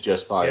in with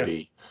just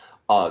 5e.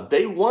 Yeah.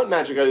 They want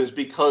magic items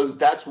because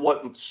that's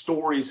what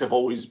stories have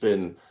always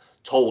been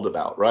told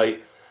about,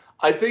 right?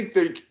 I think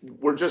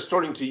we're just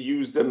starting to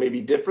use them maybe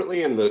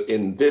differently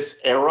in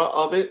this era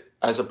of it,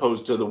 as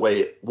opposed to the way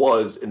it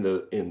was in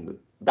the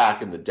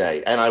back in the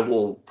day. And I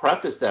will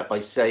preface that by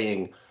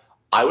saying,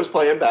 I was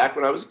playing back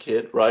when I was a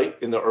kid, right,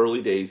 in the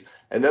early days.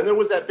 And then there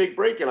was that big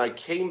break, and I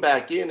came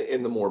back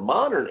in the more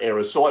modern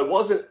era. So I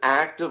wasn't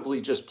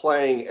actively just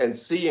playing and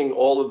seeing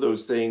all of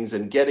those things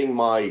and getting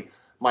my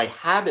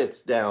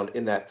habits down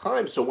in that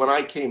time. So when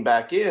I came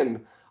back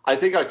in, I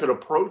think I could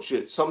approach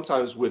it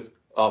sometimes with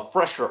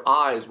fresher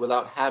eyes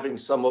without having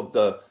some of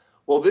the,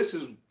 well, this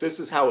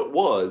is how it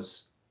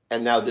was,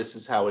 and now this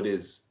is how it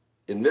is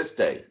in this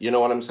day. You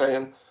know what I'm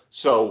saying?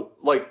 So,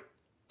 like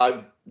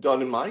I've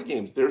done in my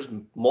games, there's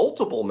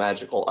multiple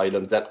magical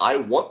items that I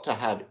want to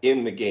have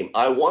in the game.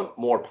 I want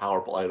more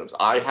powerful items.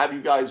 I have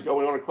you guys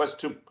going on a quest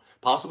to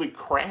possibly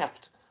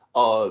craft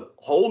a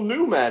whole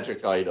new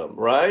magic item,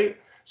 right?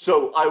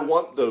 So I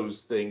want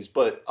those things,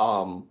 but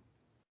I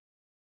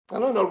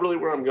don't know really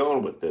where I'm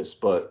going with this,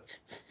 but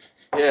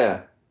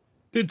yeah.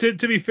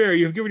 To be fair,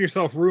 you've given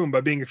yourself room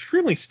by being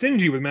extremely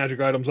stingy with magic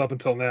items up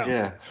until now.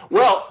 Yeah.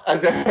 Well, and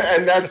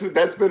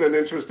that's been an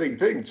interesting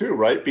thing too,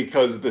 right?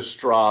 Because the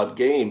Strahd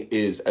game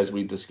is, as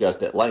we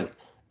discussed at length,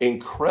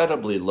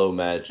 incredibly low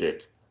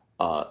magic,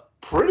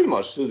 pretty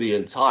much through the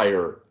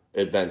entire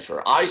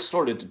adventure. I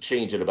started to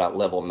change it about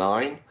level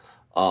 9,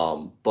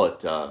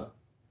 but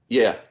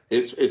yeah,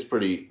 it's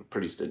pretty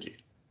stingy.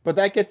 But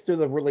that gets to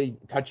the really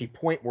touchy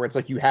point where it's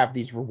like you have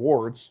these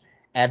rewards,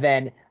 and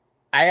then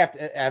I have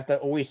to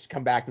always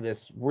come back to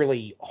this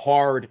really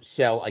hard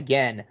sell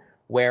again,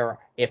 where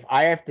if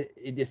I have to,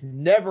 this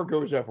never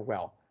goes over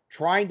well,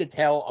 trying to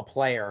tell a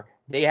player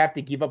they have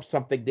to give up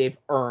something they've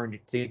earned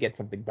to get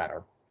something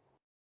better.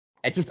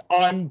 It's just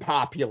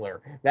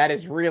unpopular. That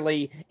is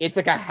really, it's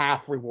like a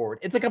half reward.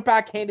 It's like a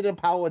backhanded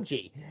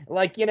apology.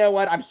 Like, you know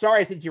what? I'm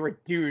sorry I said you were a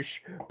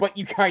douche, but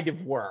you kind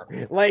of were.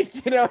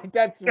 Like, you know,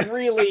 that's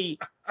really,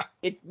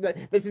 it's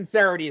the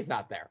sincerity is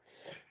not there.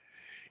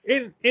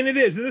 And it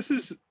is. And this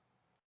is,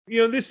 you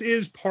know, this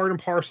is part and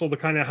parcel to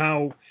kind of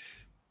how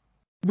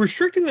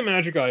restricting the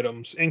magic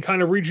items and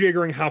kind of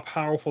rejiggering how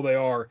powerful they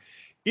are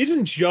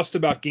isn't just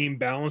about game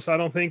balance, I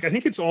don't think. I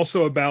think it's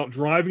also about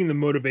driving the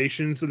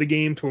motivations of the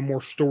game to a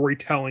more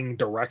storytelling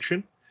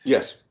direction.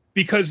 Yes.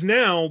 Because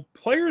now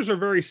players are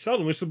very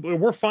seldom,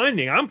 I'm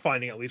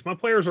finding at least, my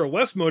players are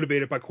less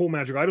motivated by cool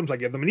magic items I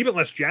give them, and even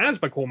less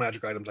jazzed by cool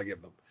magic items I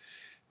give them.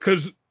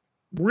 Because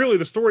really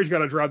the story's got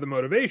to drive the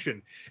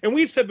motivation. And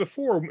we've said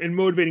before in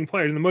Motivating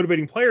Players, in the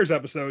Motivating Players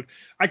episode,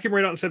 I came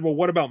right out and said, well,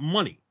 what about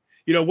money?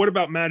 You know, what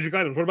about magic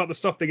items? What about the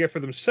stuff they get for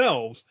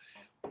themselves?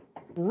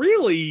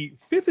 Really,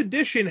 5th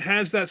edition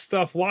has that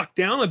stuff locked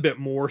down a bit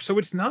more, so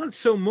it's not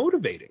so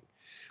motivating,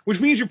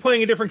 which means you're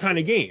playing a different kind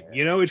of game.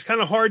 You know, it's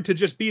kind of hard to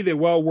just be that,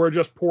 well, we're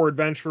just poor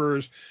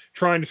adventurers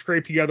trying to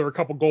scrape together a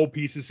couple gold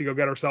pieces to go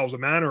get ourselves a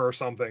manor or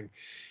something.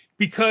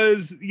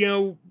 Because, you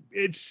know,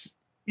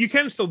 you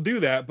can still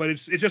do that, but it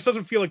just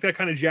doesn't feel like that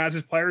kind of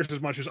jazzes players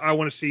as much as I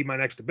want to see my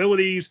next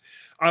abilities.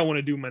 I want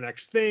to do my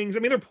next things. I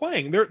mean,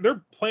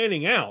 they're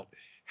planning out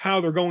how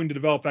they're going to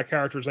develop that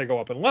character as they go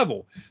up in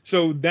level.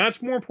 So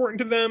that's more important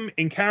to them,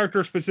 and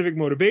character-specific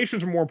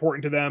motivations are more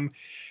important to them,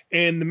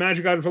 and the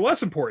magic items are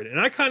less important.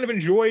 And I kind of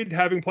enjoyed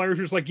having players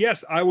who's like,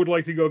 yes, I would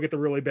like to go get the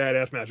really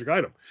badass magic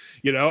item.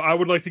 You know, I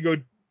would like to go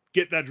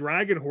get that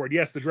dragon horde.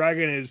 Yes, the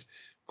dragon is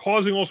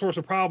causing all sorts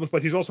of problems,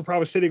 but he's also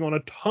probably sitting on a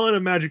ton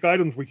of magic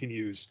items we can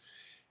use.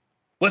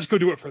 Let's go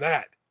do it for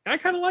that. I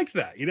kind of like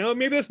that. You know,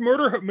 maybe that's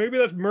murder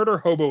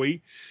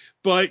hobo-y,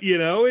 but, you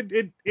know,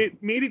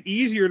 it made it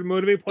easier to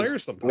motivate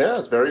players sometimes. Yeah,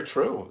 it's very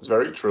true. It's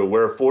very true.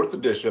 Where 4th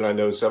edition, I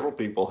know several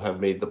people have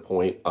made the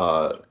point,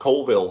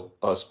 Colville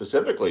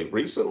specifically,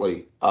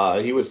 recently,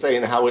 he was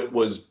saying how it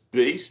was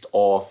based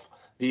off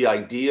the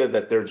idea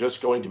that they're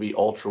just going to be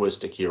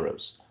altruistic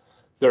heroes.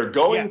 They're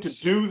going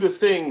to do the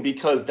thing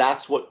because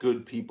that's what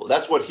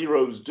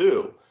heroes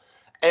do.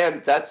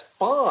 And that's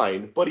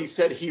fine. But he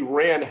said he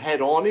ran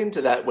head on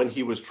into that when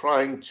he was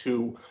trying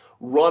to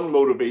run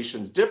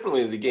motivations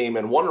differently in the game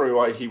and wondering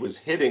why he was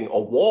hitting a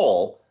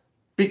wall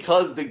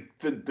because the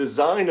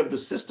design of the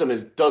system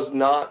does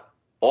not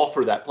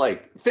offer that play.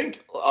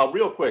 Think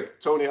real quick,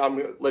 Tony, I'm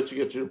going to let you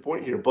get to your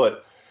point here,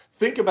 but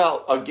think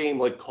about a game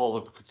like Call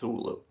of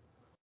Cthulhu.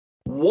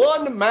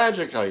 One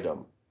magic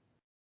item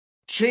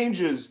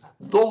changes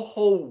the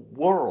whole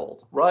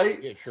world,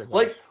 right? Yeah, sure.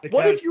 Like,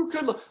 what if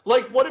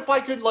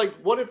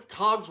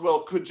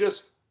Cogswell could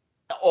just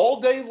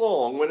all day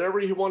long, whenever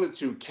he wanted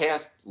to,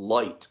 cast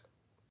light,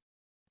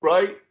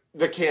 right?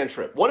 The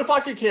cantrip. What if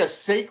I could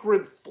cast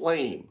Sacred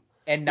Flame?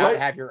 And not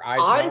have your eyes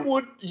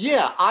marked?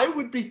 I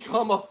would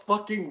become a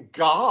fucking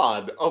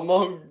god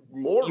among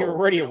mortals. You're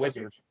already a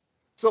wizard.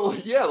 So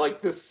yeah,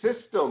 like the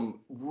system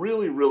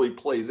really, really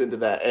plays into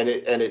that, and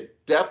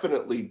it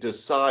definitely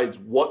decides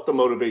what the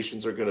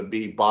motivations are going to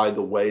be by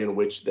the way in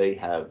which they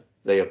have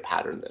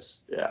patterned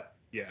this. Yeah.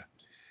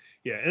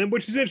 Yeah, and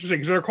which is interesting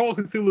because our Call of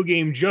Cthulhu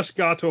game just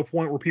got to a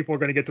point where people are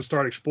going to get to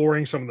start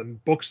exploring some of the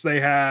books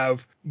they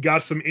have.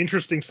 Got some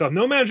interesting stuff.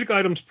 No magic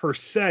items per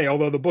se,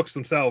 although the books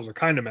themselves are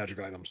kind of magic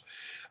items.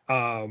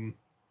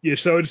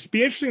 So it's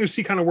be interesting to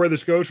see kind of where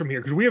this goes from here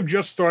because we have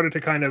just started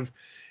to kind of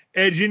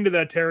edge into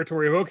that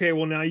territory of, okay,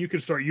 well, now you can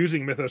start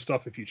using Mythos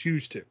stuff if you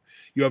choose to.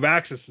 You have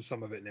access to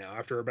some of it now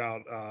after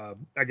about,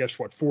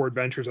 4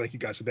 adventures like you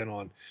guys have been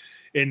on.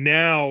 And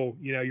now,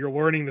 you're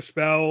learning the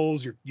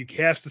spells. You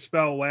cast a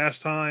spell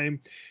last time.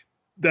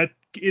 That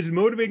is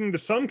motivating to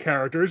some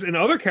characters, and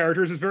other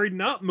characters is very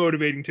not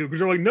motivating to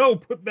because they're like, no,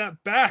 put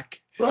that back.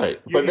 Right,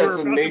 but that's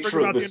the nature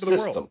of the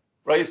system.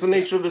 Right, it's the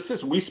nature of the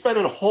system. We spent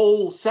a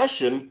whole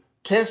session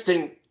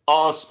casting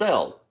a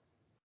spell.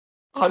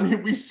 I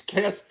mean, we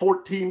cast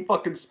 14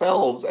 fucking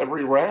spells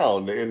every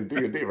round in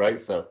D&D, right?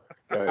 So,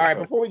 all right,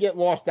 before we get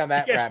lost down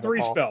that rabbit hole.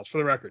 3 spells for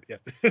the record, yeah.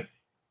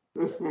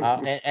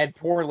 And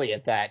poorly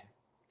at that.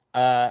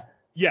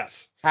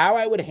 Yes. How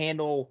I would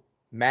handle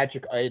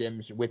magic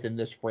items within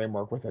this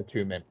framework with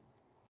attunement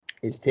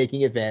is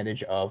taking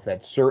advantage of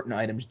that certain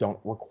items don't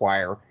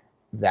require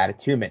that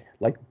attunement,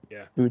 like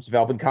boots of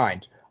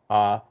Elvenkind,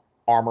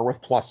 armor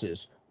with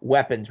pluses,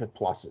 weapons with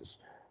pluses.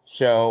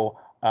 So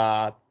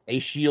a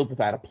shield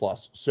without a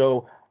plus.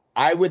 So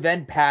I would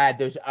then pad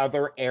those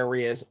other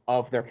areas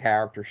of their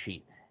character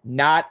sheet.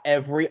 Not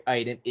every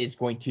item is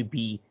going to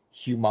be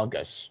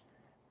humongous.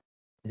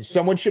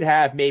 Someone should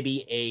have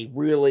maybe a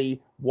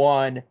really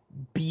one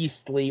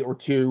beastly or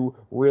two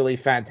really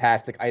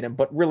fantastic item.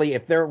 But really,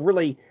 if they're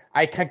really,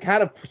 I can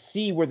kind of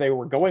see where they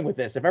were going with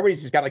this. If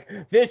everybody's just got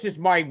like, this is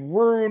my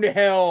rune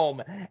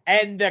helm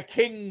and the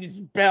king's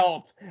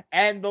belt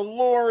and the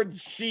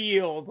lord's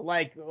shield.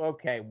 Like,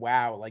 okay,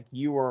 wow. Like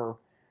you are,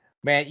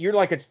 man, you're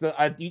like, it's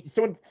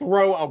someone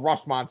throw a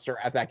rust monster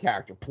at that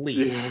character,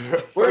 please.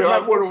 I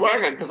wouldn't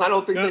wagon because I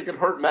don't think they can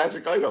hurt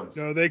magic items.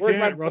 No, they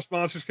can't. Rust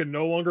monsters can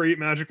no longer eat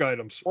magic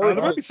items. There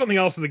might be something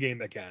else in the game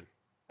that can.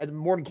 At the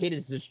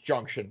Mordenkainen's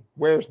disjunction,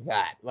 where's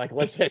that? Like,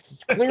 let's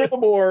just clear the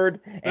board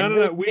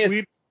and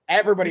piss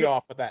everybody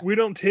off with that. We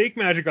don't take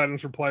magic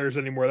items from players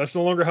anymore. That's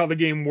no longer how the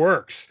game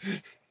works.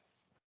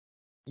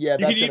 Yeah,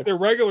 you can eat their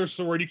regular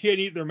sword. You can't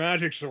eat their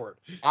magic sword.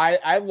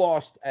 I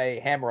lost a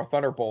hammer of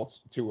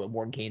thunderbolts to a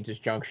Mordenkainen's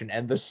disjunction,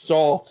 and the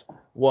salt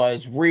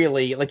was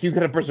really like you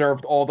could have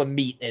preserved all the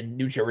meat in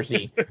New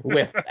Jersey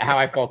with how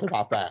I felt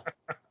about that.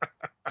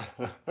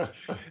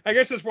 I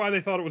guess that's why they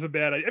thought it was a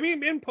bad idea. I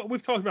mean,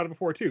 we've talked about it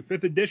before too.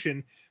 5th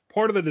edition,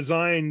 part of the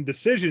design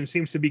decision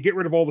seems to be get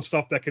rid of all the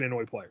stuff that can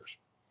annoy players.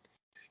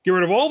 Get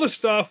rid of all the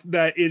stuff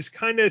that is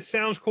kind of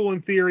sounds cool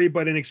in theory,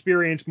 but in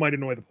experience might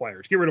annoy the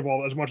players. Get rid of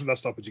as much of that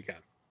stuff as you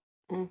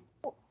can.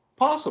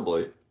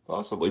 Possibly.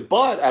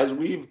 But as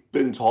we've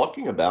been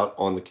talking about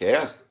on the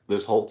cast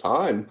this whole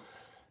time,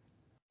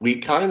 we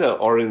kind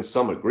of are in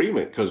some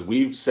agreement because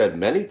we've said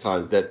many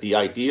times that the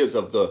ideas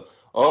of the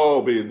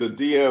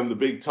DM, the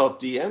big tough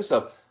DM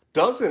stuff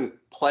doesn't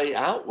play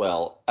out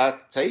well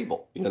at the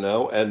table,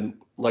 and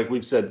like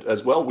we've said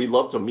as well, we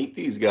love to meet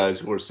these guys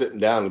who are sitting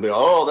down and be,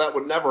 that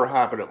would never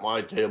happen at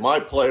my table.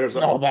 My players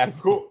are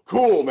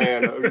cool,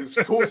 man. It's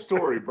a cool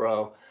story,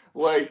 bro.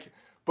 But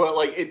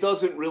it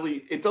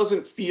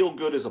doesn't feel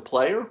good as a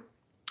player.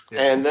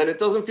 Yeah. And then it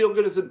doesn't feel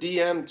good as a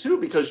DM too,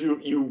 because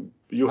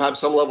you have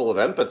some level of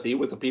empathy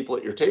with the people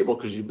at your table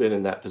because you've been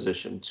in that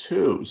position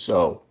too.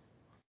 So,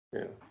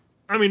 yeah.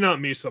 I mean, not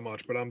me so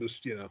much, but I'm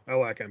just, I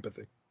lack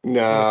empathy.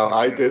 No,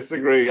 I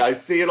disagree. I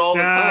see it all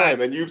the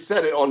time, and you've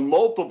said it on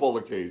multiple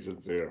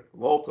occasions here.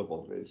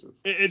 Multiple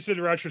occasions. It's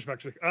in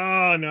retrospect. It's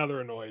like, now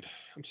they're annoyed.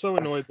 I'm so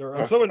annoyed.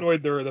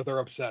 That they're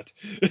upset.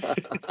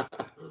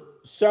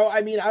 So,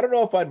 I mean, I don't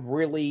know if I'd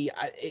really.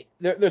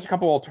 There's a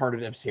couple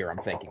alternatives here. I'm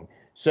thinking.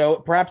 So,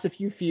 perhaps if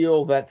you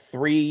feel that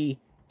 3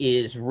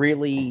 is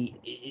really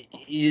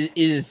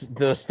is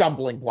the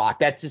stumbling block,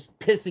 that's just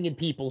pissing in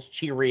people's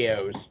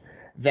Cheerios,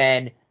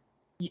 then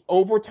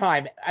over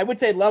time, I would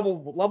say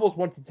levels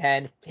 1 to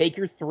 10, take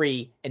your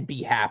 3 and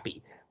be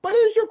happy. But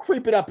as you're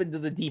creeping up into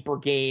the deeper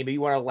game, you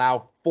want to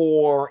allow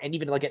 4 and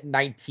even like at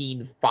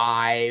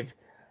 19.5,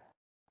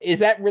 is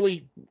that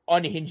really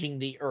unhinging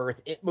the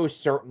earth? It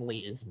most certainly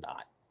is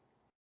not.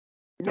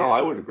 No,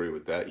 I would agree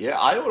with that. Yeah,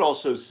 I would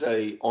also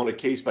say on a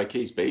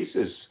case-by-case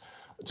basis,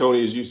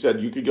 Tony, as you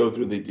said, you could go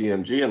through the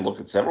DMG and look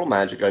at several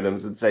magic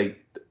items and say,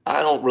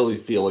 I don't really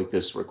feel like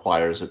this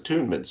requires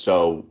attunement,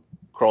 so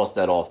cross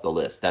that off the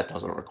list. That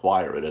doesn't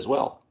require it as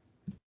well.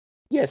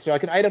 Yeah, so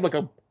like an item like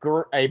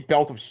a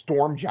belt of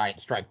Storm Giant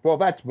Strike. Well,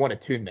 that's one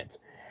attunement.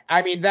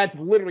 I mean, that's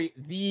literally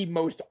the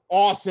most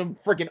awesome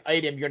freaking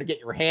item you're going to get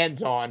your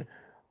hands on.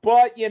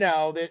 But, you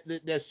know,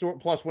 the sword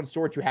plus one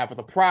sword you have for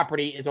the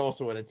property is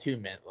also an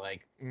attunement.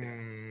 Like,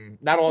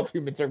 not all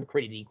attunements are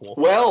created equal.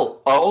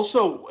 Well,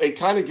 also,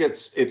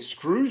 it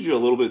screws you a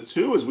little bit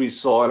too, as we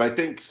saw. And I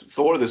think,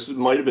 Thor, this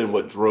might have been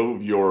what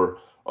drove your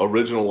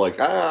original, like,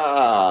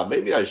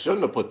 maybe I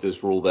shouldn't have put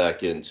this rule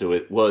back into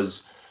it,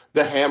 was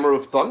the Hammer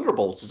of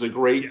Thunderbolts is a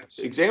great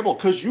example.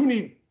 Because you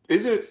need,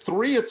 isn't it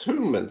 3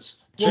 attunements?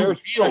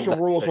 There's special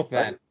rules with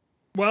that.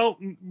 Well,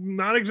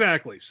 not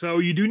exactly. So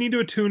you do need to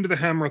attune to the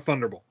Hammer of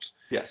Thunderbolts.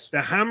 Yes.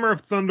 The Hammer of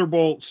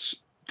Thunderbolts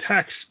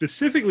text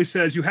specifically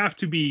says you have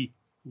to be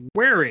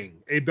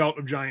wearing a Belt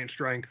of Giant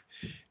Strength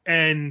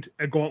and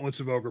a Gauntlets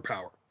of Ogre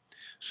Power.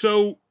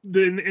 So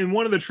and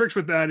one of the tricks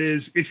with that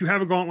is if you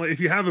have a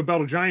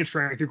Belt of Giant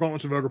Strength, your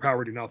Gauntlets of Ogre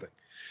Power do nothing.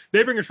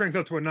 They bring your strength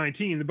up to a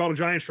 19. The Belt of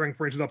Giant Strength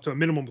brings it up to a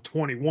minimum of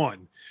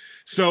 21.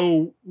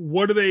 So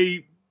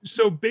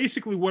So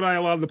basically what I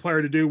allow the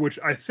player to do, which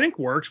I think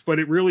works, but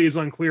it really is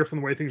unclear from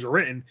the way things are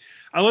written,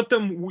 I let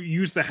them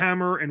use the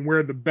hammer and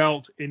wear the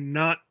belt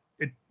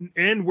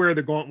and wear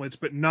the gauntlets,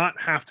 but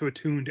not have to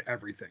attune to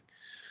everything.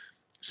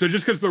 So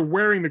just because they're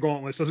wearing the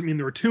gauntlets doesn't mean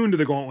they're attuned to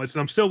the gauntlets,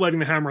 and I'm still letting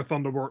the Hammer of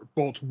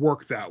Thunderbolts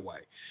work that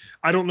way.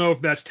 I don't know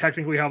if that's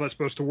technically how that's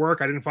supposed to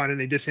work. I didn't find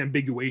any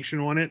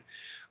disambiguation on it.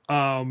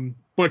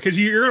 But because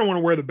you're going to want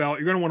to wear the belt,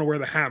 you're going to want to wear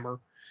the hammer.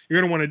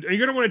 You're going to want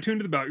to attune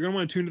to the belt. You're going to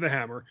want to attune to the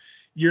hammer.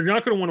 You're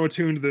not going to want to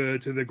attune to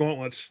the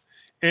gauntlets,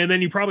 and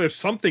then you probably have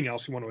something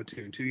else you want to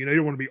attune to. You know, you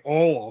don't want to be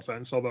all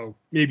offense, although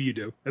maybe you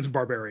do as a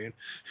barbarian.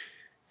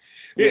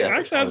 Yeah,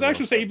 actually, I would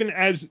actually say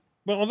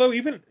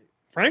even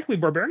frankly,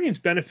 barbarians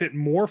benefit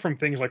more from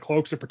things like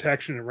cloaks of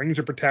protection and rings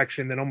of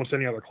protection than almost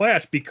any other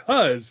class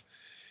because,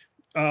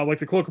 like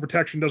the cloak of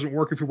protection doesn't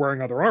work if you're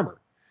wearing other armor.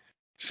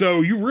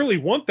 So you really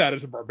want that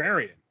as a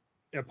barbarian.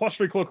 Yeah, plus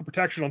 3 cloak of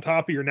protection on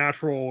top of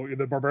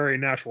the barbarian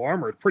natural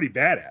armor is pretty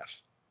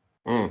badass.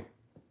 Mm.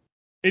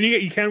 And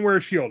you can wear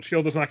a shield.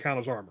 Shield does not count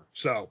as armor.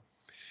 So,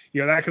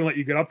 that can let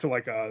you get up to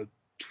like a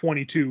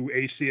 22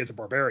 AC as a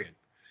barbarian.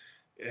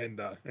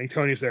 And I think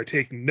Tony's there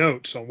taking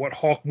notes on what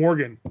Hawk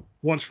Morgan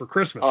wants for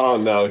Christmas. Oh,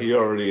 no, he's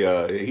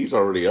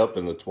already up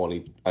in the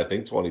 20, I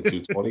think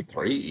 22,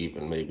 23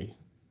 even maybe.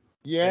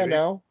 Yeah,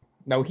 maybe.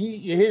 No,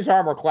 his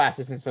armor class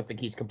isn't something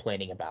he's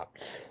complaining about.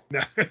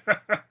 No.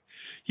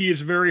 He is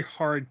very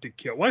hard to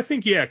kill. Well, I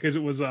think, because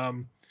it was, I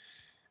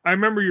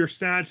remember your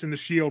stats and the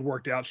shield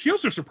worked out.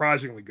 Shields are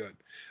surprisingly good.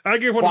 I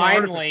gave one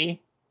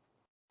finally.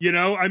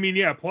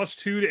 Plus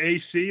 2 to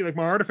AC. Like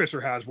my artificer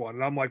has one,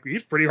 and I'm like,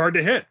 he's pretty hard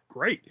to hit.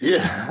 Great.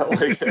 Yeah,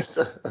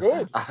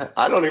 good.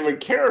 I don't even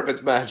care if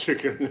it's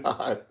magic or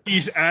not.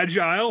 He's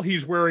agile.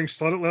 He's wearing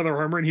studded leather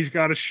armor, and he's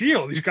got a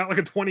shield. He's got like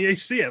a 20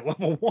 AC at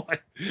level 1.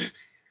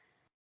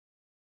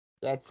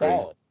 That's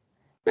solid.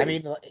 I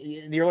mean,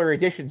 in the earlier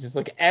editions, it's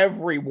like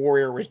every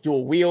warrior was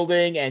dual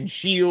wielding, and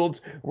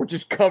shields were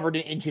just covered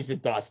in inches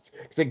of dust.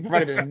 It's like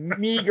provided a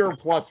meager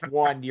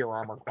 +1 to your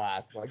armor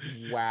class. Like,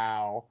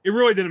 wow. It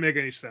really didn't make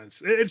any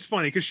sense. It's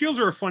funny because shields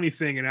are a funny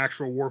thing in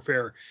actual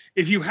warfare.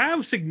 If you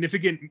have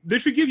they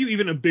should give you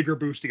even a bigger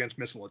boost against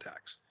missile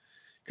attacks,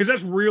 because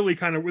that's really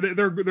kind of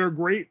they're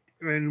great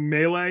in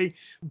melee,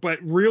 but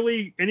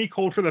really any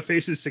culture that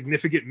faces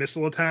significant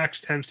missile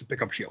attacks tends to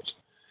pick up shields.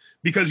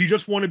 Because you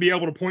just want to be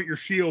able to put your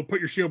shield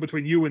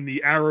between you and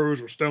the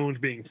arrows or stones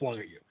being flung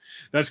at you.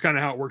 That's kind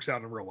of how it works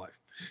out in real life.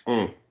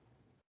 Mm.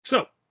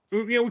 So,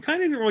 we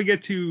kind of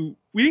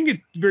we didn't get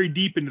very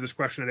deep into this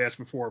question I'd asked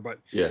before, but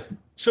yeah.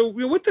 So,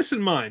 with this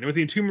in mind, with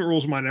the attunement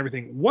rules in mind and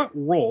everything, what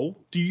role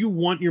do you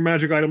want your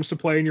magic items to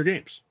play in your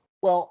games?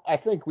 Well, I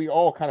think we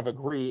all kind of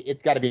agree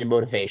it's got to be a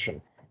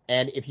motivation.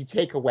 And if you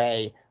take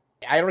away,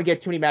 I don't get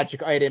too many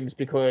magic items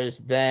because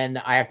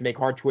then I have to make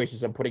hard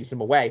choices on putting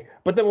some away.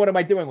 But then what am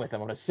I doing with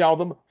them? I'm going to sell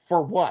them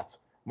for what?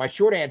 My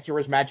short answer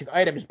is magic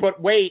items. But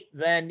wait,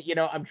 then,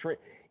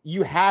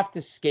 you have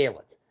to scale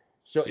it.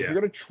 So if you're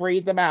going to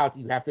trade them out,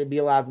 you have to be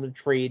allowed to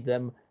trade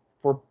them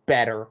for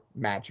better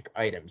magic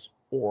items.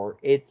 Or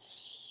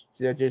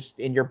they're just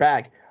in your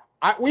bag.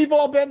 We've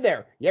all been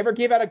there. You ever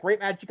give out a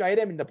great magic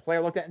item and the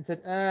player looked at it and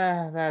said,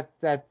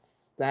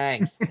 that's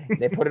thanks.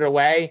 They put it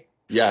away.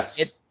 Yes.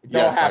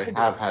 Yes, I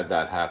have had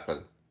that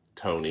happen,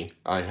 Tony.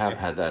 I have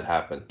had that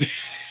happen.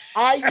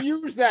 I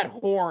use that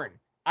horn.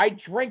 I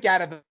drink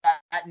out of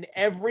that in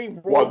every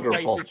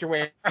roleplay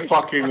situation.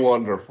 Fucking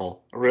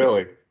wonderful.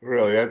 Really.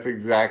 That's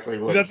exactly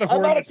what. Is that the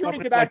horn? I'm not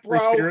attuning to that,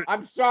 bro.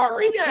 I'm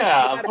sorry.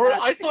 Yeah,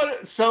 I thought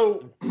it.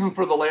 So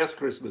for the last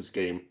Christmas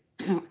game,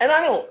 and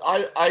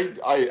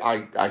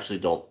I actually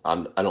don't.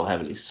 I don't have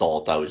any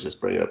salt. I was just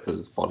bringing it up because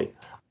it's funny.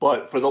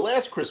 But for the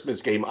last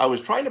Christmas game, I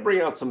was trying to bring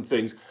out some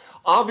things.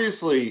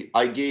 Obviously,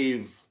 I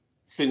gave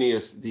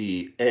Phineas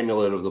the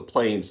Amulet of the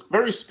Plains,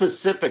 very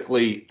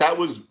specifically, that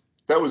was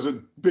a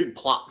big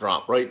plot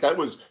drop, right? That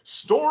was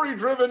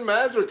story-driven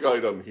magic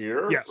item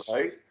here, Yes.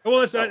 right? Well,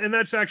 that's the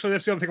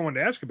other thing I wanted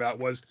to ask about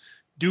was,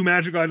 do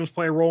magic items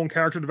play a role in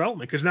character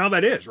development? Because now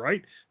that is,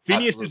 right?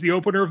 Phineas is the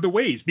opener of the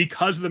ways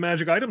because of the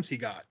magic items he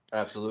got.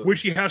 Absolutely.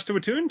 Which he has to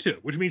attune to,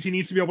 which means he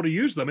needs to be able to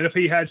use them. And if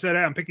he had said,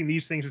 hey, I'm picking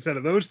these things instead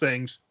of those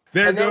things,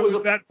 there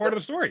goes that part of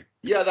the story.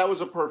 Yeah, that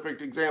was a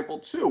perfect example,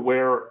 too,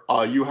 where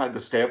you had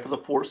the Staff of the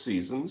Four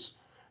Seasons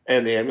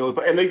and the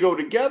Amulet, and they go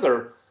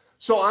together.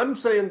 So I'm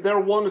saying they're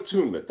one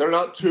attunement. They're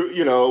not two,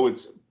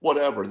 it's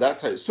whatever, that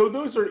type. So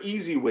those are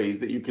easy ways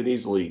that you can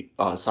easily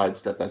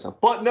sidestep that stuff.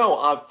 But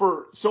no,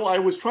 so I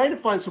was trying to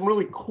find some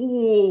really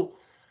cool,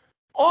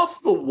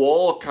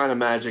 off-the-wall kind of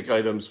magic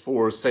items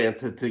for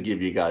Santa to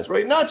give you guys,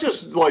 right? Not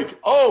just like,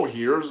 oh,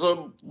 here's a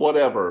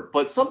whatever,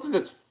 but something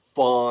that's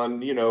fun,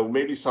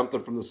 maybe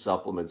something from the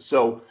supplements.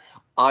 So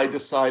I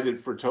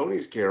decided for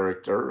Tony's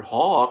character,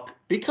 Hawk,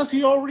 because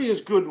he already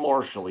is good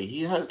martially.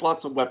 He has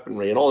lots of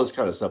weaponry and all this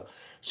kind of stuff.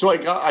 So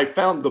I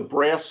found the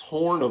brass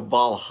horn of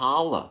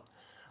Valhalla,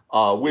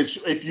 which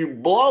if you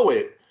blow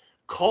it,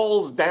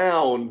 calls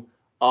down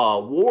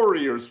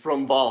warriors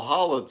from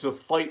Valhalla to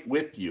fight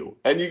with you.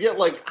 And you get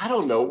I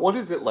don't know, what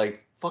is it,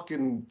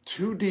 fucking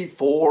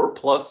 2d4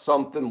 plus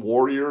something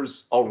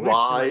warriors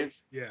arrive?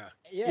 Yeah.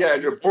 Yeah,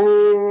 and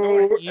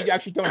you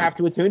actually don't have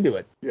to attune to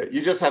it. Yeah,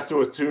 you just have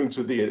to attune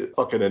to the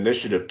fucking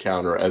initiative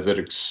counter as it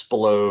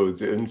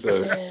explodes into.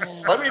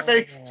 Let me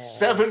make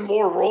 7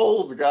 more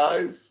rolls,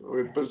 guys.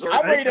 With Berserk.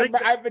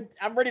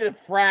 I'm ready to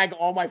frag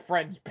all my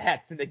friends'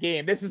 pets in the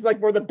game. This is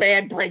where the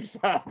band breaks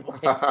up.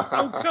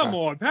 Oh, come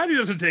on, Patty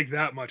doesn't take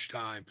that much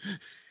time.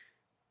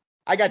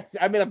 I'm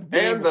in a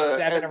game with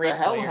 7 or 8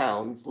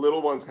 Hellhounds,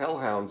 little ones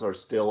Hellhounds are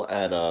still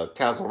at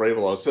Castle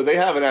Ravenloft, so they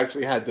haven't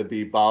actually had to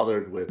be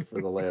bothered with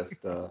for the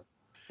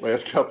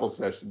last couple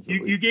sessions.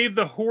 You gave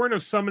the horn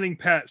of summoning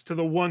pets to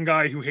the one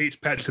guy who hates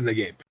pets in the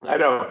game. I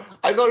know.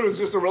 I thought it was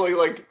just a really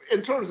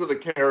in terms of the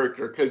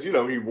character, because he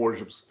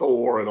worships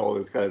Thor and all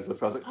this kind of stuff.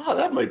 So I was like, oh,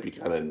 that might be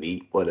kind of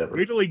neat. Whatever.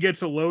 Wait till he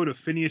gets a load of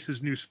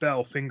Phineas's new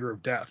spell, Finger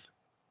of Death.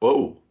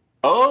 Whoa.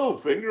 Oh,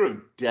 Finger of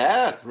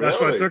Death, really?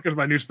 That's what I took as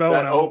my new spell.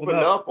 That opened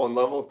up on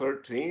level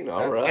 13.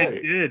 All right.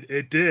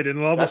 It did.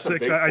 In level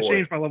 6, I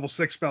changed my level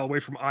 6 spell away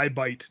from Eye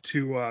Bite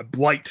to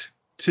Blight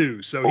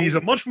 2. So he's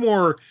a much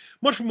more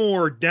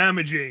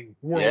damaging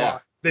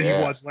warlock than he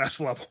was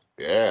last level.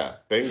 Yeah,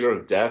 Finger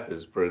of Death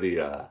is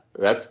pretty.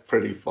 That's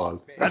pretty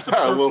fun. That's a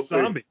perfect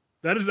zombie.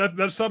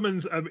 That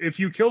summons. If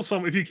you kill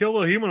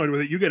a humanoid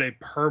with it, you get a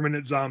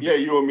permanent zombie.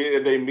 Yeah,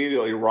 they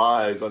immediately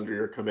rise under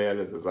your command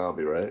as a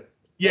zombie, right?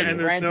 Yeah, and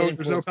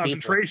there's no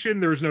concentration.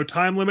 There's no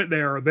time limit.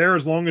 They are there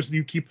as long as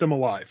you keep them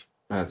alive.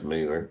 That's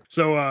amazing.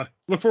 So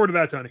look forward to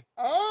that, Tony.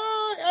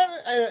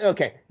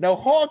 Okay. Now,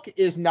 Hawk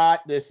is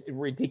not this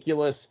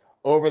ridiculous,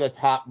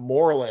 over-the-top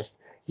moralist.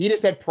 He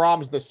just had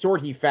problems. The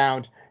sword he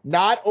found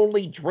not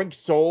only drinks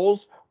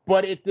souls,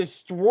 but it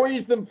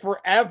destroys them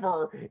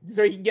forever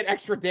so he can get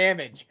extra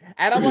damage.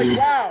 And I'm like,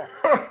 wow,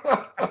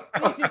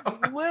 this is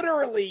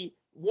literally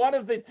one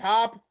of the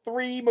top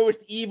 3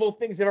 most evil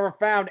things I've ever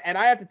found, and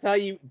I have to tell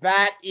you,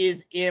 that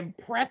is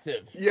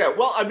impressive. Yeah,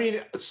 well, I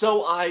mean,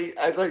 so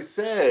as I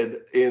said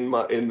in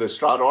the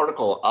Strahd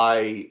article,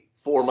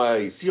 for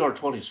my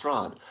CR20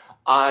 Strahd,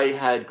 I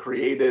had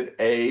created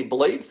a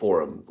blade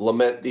for him,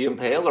 Lament the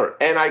Impaler,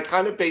 and I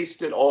kind of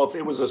based it off.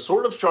 It was a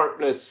Sword of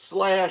Sharpness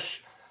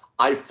 /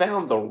 I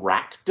found the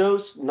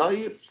Rakdos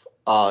knife.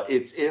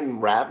 It's in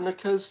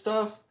Ravnica's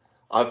stuff.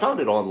 I found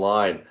it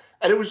online.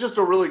 And it was just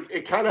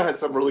it kind of had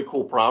some really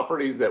cool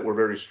properties that were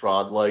very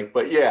Strahd-like.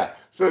 But yeah,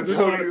 so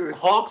Tony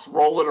Hawk's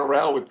rolling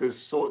around with this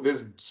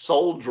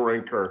soul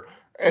drinker.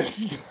 And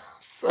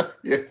so,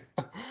 yeah.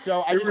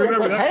 So I just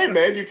remember that. Hey,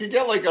 man, you could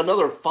get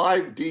another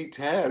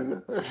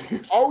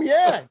 5d10. Oh,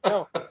 yeah.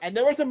 No. And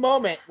there was a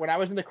moment when I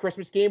was in the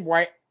Christmas game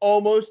where I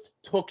almost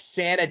took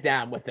Santa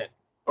down with it.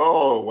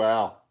 Oh,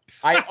 wow.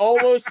 I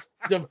almost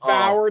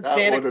devoured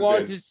Santa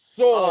Claus's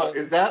soul.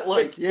 Is that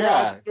with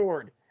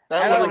sword.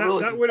 That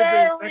would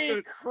have been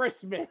Merry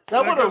Christmas.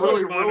 That would have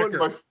really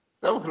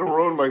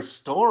ruined my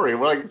story.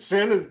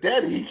 Santa's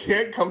dead. He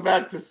can't come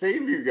back to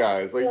save you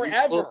guys.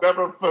 Forever. You'll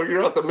never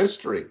figure out the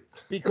mystery.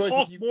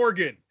 Because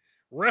Morgan,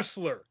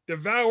 wrestler,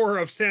 devourer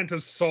of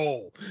Santa's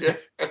soul. Yeah.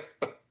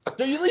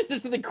 So at least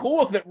this is the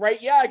cool with it,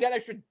 right? Yeah, I got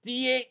extra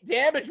D8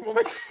 damage when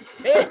I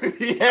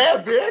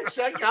Yeah,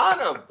 bitch, I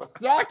got him.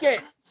 Suck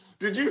it.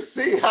 Did you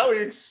see how he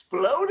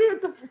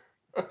exploded?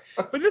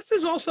 But this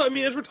is also,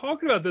 as we're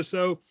talking about this,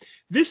 though,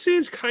 this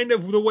is kind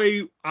of the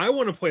way I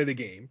want to play the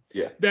game.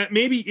 Yeah. That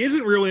maybe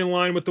isn't really in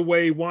line with the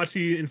way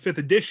WotC in 5th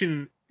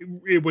edition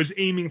it was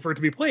aiming for it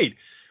to be played.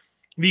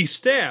 The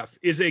staff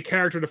is a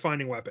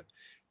character-defining weapon.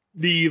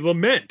 The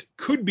Lament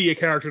could be a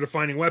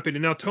character-defining weapon.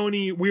 And now,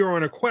 Tony, we are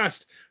on a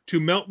quest to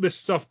melt this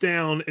stuff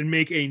down and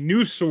make a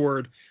new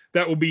sword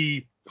that will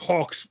be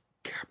Hawk's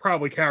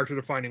probably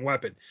character-defining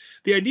weapon.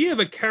 The idea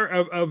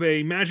of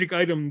a magic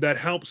item that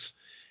helps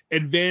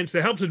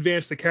that helps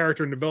advance the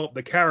character and develop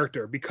the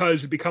character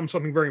because it becomes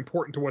something very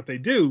important to what they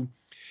do,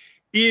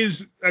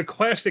 is a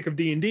classic of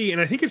D&D.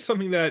 And I think it's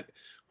something that,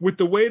 with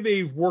the way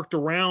they've worked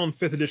around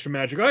 5th edition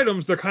magic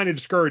items, they're kind of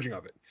discouraging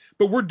of it.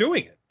 But we're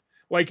doing it.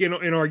 Like in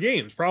our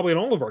games, probably in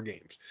all of our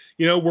games,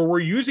 where we're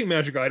using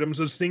magic items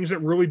as things that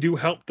really do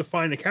help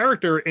define a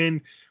character.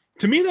 And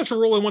to me, that's a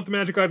role I want the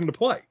magic item to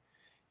play.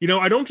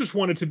 I don't just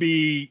want it to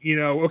be,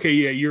 okay,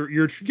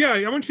 yeah,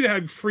 I want you to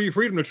have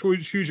freedom to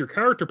choose your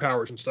character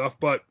powers and stuff,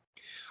 but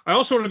I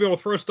also want to be able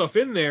to throw stuff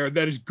in there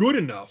that is good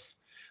enough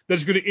that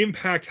is going to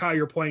impact how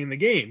you're playing the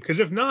game. Because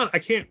if not, I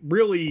can't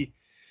work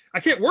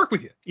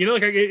with you.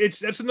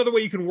 That's another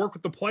way you can work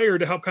with the player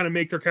to help kind of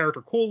make their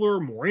character cooler,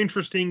 more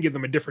interesting, give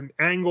them a different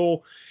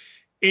angle.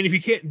 And if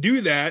you can't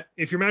do that,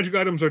 if your magic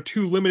items are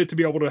too limited to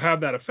be able to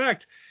have that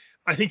effect,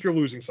 I think you're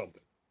losing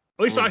something.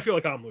 At least I feel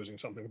like I'm losing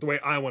something with the way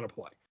I want to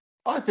play.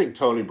 I think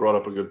Tony brought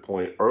up a good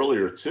point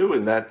earlier too,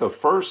 in that the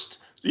first,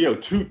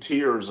 2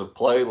 tiers of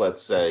play,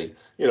 let's say,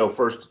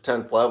 first to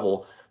 10th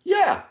level,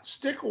 yeah,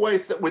 stick away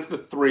with the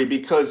 3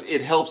 because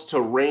it helps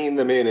to rein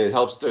them in. It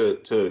helps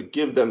to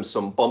give them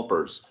some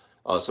bumpers,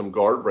 some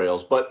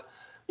guardrails. But,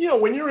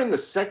 when you're in the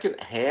second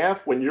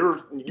half, when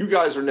you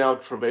guys are now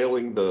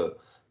travailing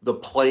the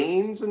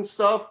planes and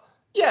stuff,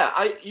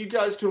 yeah, you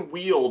guys can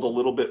wield a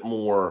little bit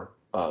more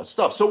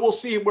stuff. So we'll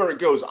see where it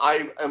goes.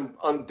 I am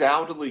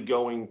undoubtedly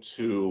going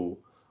to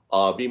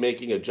be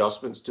making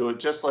adjustments to it,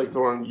 just like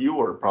Thorn, you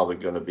are probably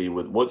going to be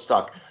with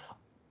Woodstock,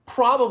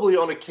 probably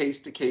on a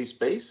case-to-case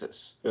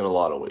basis in a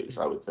lot of ways,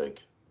 I would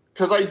think.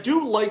 Because I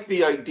do like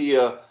the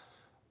idea,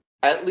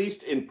 at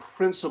least in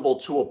principle,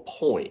 to a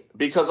point,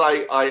 because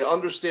I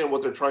understand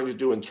what they're trying to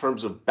do in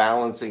terms of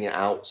balancing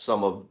out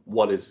some of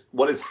what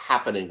is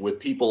happening with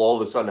people all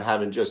of a sudden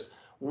having just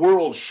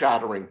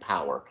world-shattering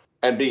power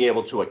and being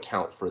able to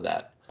account for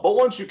that. But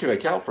once you can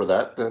account for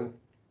that, then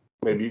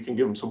maybe you can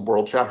give them some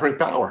world-shattering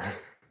power.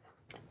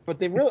 But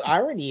the real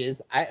irony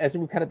is, as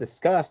we kind of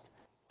discussed,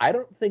 I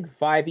don't think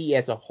 5e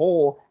as a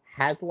whole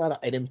has a lot of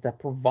items that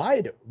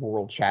provide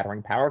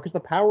world-shattering power because the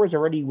power is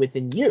already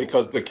within you.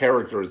 Because the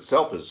character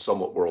itself is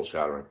somewhat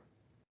world-shattering.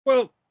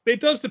 Well, it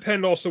does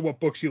depend also what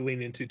books you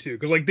lean into too.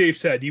 Because like Dave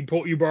said, you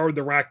borrowed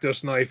the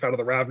Rakdos knife out of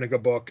the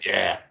Ravnica book.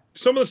 Yeah.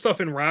 Some of the stuff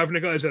in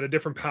Ravnica is at a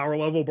different power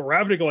level, but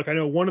Ravnica, like I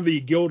know one of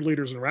the guild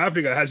leaders in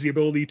Ravnica has the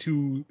ability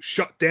to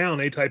shut down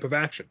a type of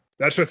action.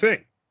 That's her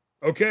thing.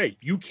 Okay,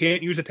 you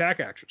can't use attack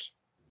actions.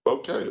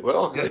 Okay,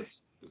 well,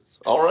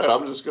 all right.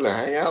 I'm just gonna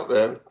hang out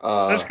then.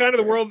 That's kind of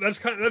the world. That's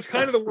kind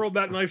of the world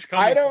that knife's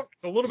coming. I don't.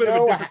 It's a little bit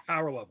of a different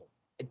power level.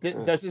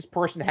 Does this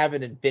person have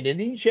an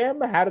infinity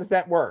gem? How does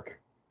that work?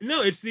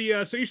 No, it's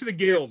the so each of the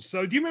guilds.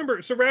 So do you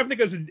remember? So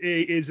Ravnica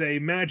is a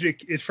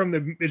magic.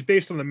 It's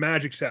based on the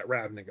magic set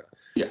Ravnica.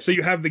 Yeah. So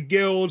you have the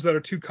guilds that are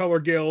 2-color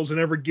guilds, and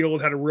every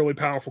guild had a really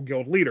powerful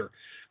guild leader.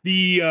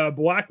 The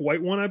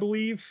black-white one, I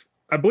believe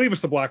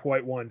it's the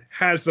black-white one,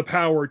 has the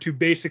power to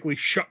basically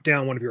shut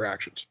down one of your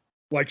actions.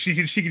 Like she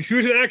can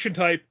choose an action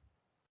type.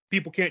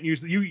 People can't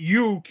use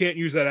you can't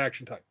use that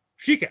action type.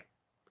 She can.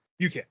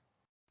 You can't.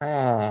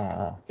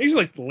 He's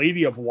like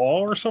Lady of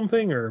Law or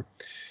something. Or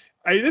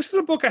this is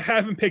a book I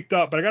haven't picked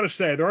up, but I gotta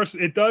say there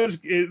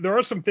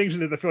are some things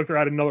in it that feel like they're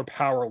at another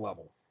power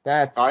level.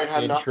 That's I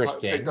have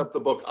interesting. not picked up the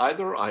book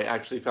either. I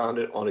actually found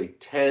it on a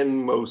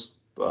 10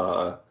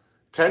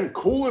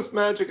 coolest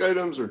magic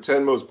items or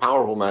 10 most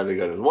powerful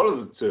magic items. One of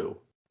the two.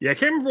 Yeah, I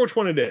can't remember which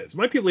one it is. It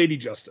might be Lady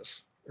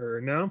Justice.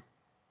 Or no?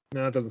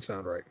 No, it doesn't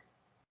sound right.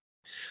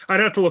 I'd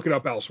have to look it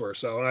up elsewhere,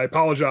 so I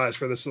apologize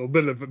for this a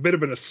bit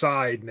of an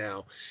aside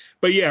now.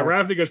 But yeah,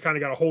 Ravnica's kind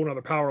of got a whole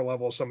other power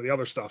level of some of the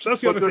other stuff. So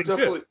that's the other thing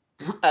too.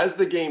 As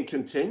the game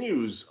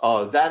continues,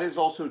 that is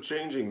also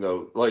changing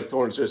though, like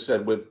Thorne just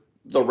said, with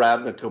the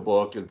Ravnica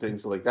book and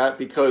things like that.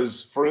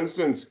 Because, for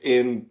instance,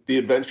 in the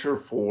adventure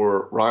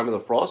for Rime of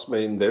the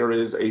Frostmaiden, there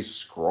is a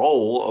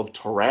scroll of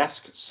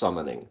Tarrasque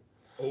summoning.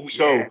 Oh, yeah.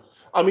 So,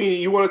 I mean,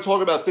 you want to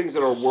talk about things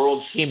that are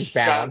seems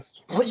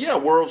balanced. Yeah,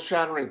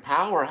 world-shattering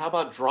power. How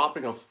about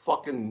dropping a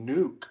fucking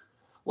nuke?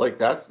 Like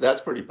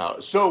that's pretty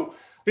powerful. So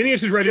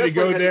Phineas is ready to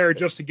go there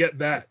just to get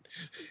that.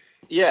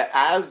 Yeah,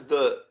 as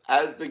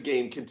the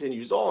game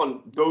continues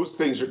on, those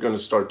things are going to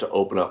start to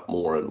open up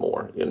more and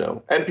more,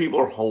 And people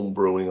are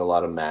homebrewing a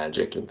lot of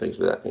magic and things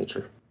of that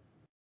nature.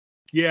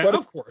 Yeah,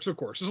 of course.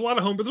 There's a lot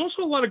of home, but there's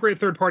also a lot of great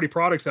third-party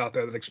products out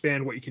there that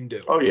expand what you can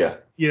do. Oh yeah.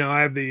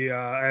 I have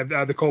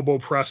the Kobo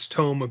Press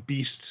Tome of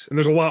Beast, and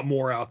there's a lot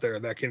more out there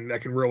that can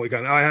really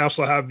kind of. I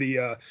also have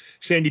the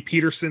Sandy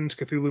Peterson's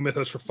Cthulhu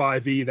Mythos for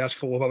 5e. That's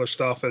full of other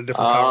stuff at a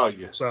different power.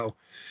 Yeah. So,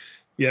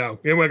 yeah,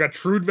 and I got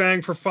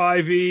Trudvang for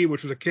 5e,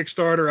 which was a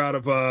Kickstarter out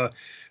of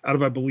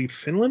I believe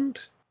Finland.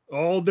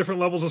 All different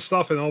levels of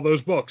stuff in all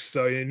those books.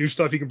 So new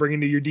stuff you can bring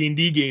into your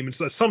D&D game,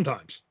 and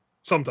sometimes.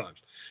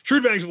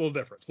 Trudvang's a little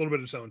different. It's a little bit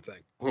of its own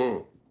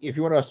thing. If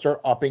you want to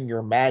start upping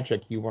your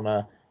magic, you're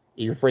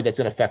afraid that's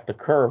going to affect the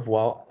curve.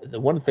 Well, the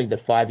one thing that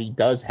 5e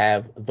does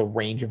have the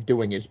range of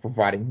doing is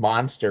providing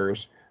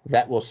monsters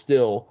that will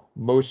still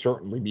most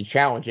certainly be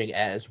challenging,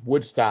 as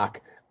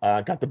Woodstock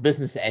got the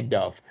business end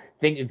of.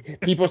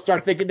 People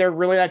start thinking they're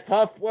really that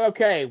tough. Well,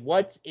 okay,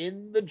 what's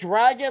in the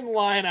dragon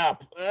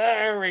lineup?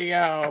 There we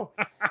go.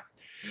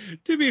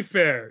 To be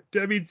fair,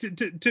 to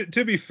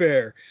be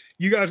fair,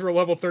 you guys were a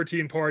level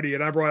 13 party,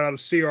 and I brought out a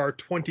CR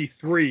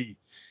 23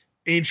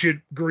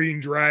 ancient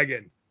green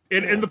dragon,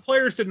 and the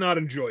players did not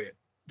enjoy it.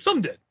 Some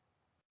did.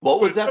 What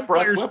was that Some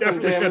breath players weapon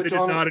definitely said they damage did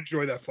on not it?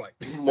 enjoy that fight.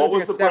 What was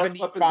like the a breath weapon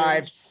 75,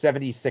 damage?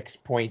 76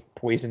 point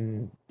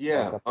poison?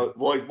 Yeah,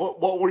 like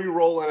what were you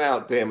rolling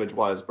out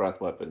damage-wise breath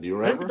weapon? Do you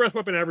I think the remember? breath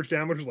weapon average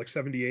damage was like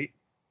 78.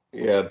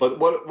 Yeah, but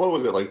what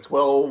was it, like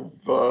 12?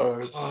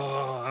 I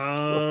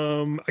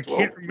can't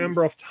 12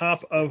 remember off the top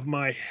of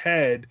my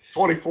head.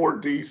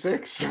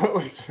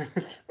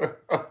 24d6?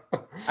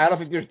 I don't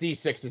think there's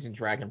D6s in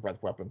dragon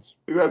breath weapons.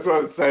 That's what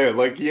I'm saying.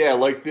 Like, yeah,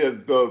 like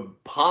the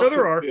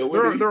possibility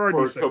There are for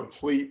D6s.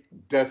 complete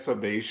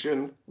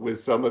decimation with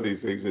some of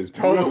these things is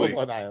Total really,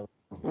 annihilation.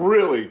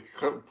 really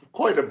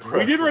quite impressive.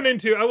 We did run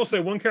into, I will say,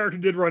 one character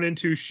did run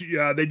into.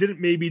 They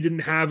didn't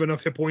have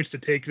enough hit points to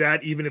take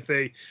that. Even if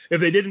they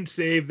didn't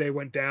save, they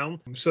went down.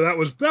 So that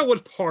was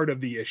part of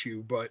the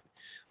issue. But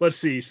let's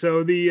see.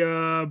 So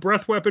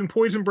the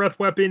poison breath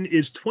weapon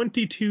is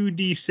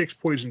 22d6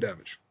 poison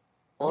damage.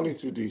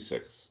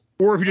 22d6.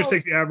 Or if you just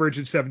take the average,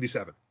 it's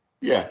 77.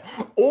 Yeah,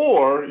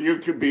 or you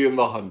could be in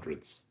the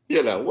hundreds.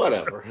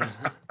 Whatever.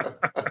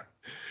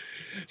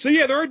 So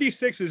yeah, there are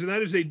D6s, and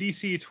that is a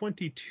DC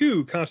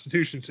 22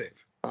 Constitution save.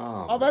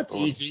 Oh, that's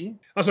easy.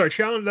 I'm sorry,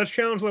 that's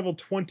challenge level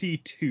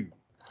 22.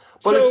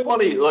 But it's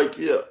funny, like,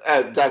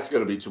 that's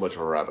going to be too much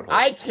of a rabbit hole.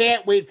 I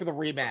can't wait for the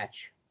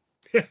rematch.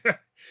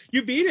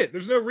 You beat it.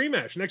 There's no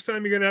rematch. Next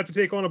time you're going to have to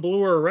take on a blue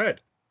or a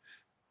red.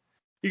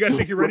 You guys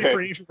think you're ready for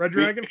an ancient red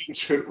dragon?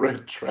 Ancient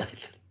red dragon.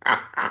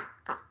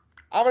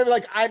 I'm going to be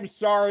like, I'm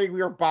sorry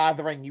we were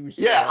bothering you,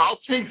 sir. Yeah, I'll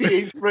take the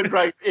ancient red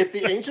dragon. If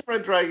the ancient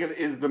red dragon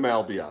is the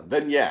Malbion,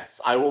 then yes,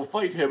 I will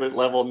fight him at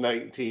level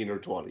 19 or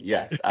 20.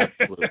 Yes,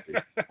 absolutely.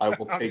 I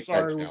will take that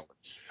challenge.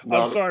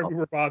 I'm sorry we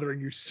were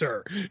bothering you,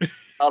 sir.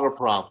 Not a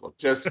problem.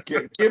 Just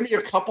give me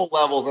a couple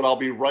levels and I'll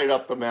be right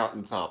up the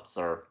mountaintop,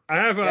 sir. I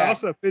have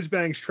also have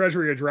Fizzbang's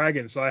Treasury of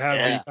Dragons, so I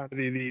have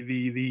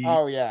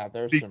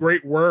the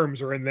great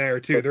worms are in there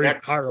too. They're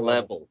next higher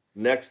level.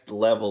 Next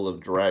level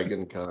of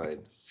dragon kind.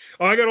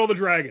 Oh, I got all the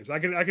dragons. I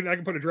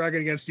can put a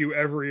dragon against you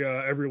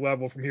every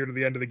level from here to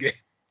the end of the game.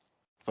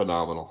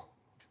 Phenomenal.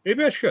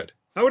 Maybe I should.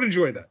 I would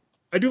enjoy that.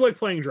 I do like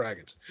playing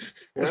dragons.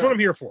 That's what I'm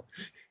here for.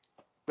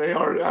 They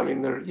are. I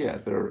mean, they're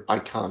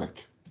iconic.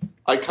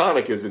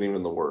 Iconic isn't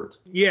even the word.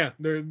 Yeah,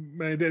 they're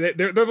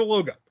the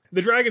logo.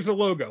 The dragon's the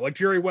logo, like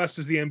Jerry West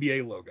is the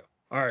NBA logo.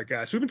 All right,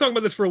 guys. We've been talking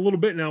about this for a little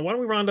bit now. Why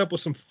don't we round up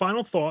with some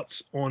final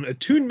thoughts on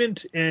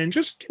attunement and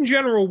just in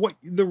general what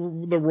the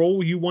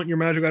role you want your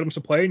magic items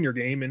to play in your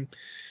game, and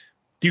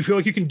do you feel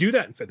like you can do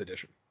that in 5th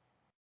edition?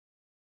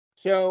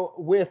 So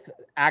with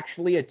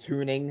actually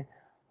attuning,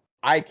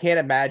 I can't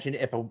imagine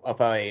if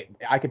I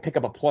could pick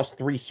up a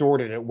 +3 sword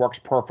and it works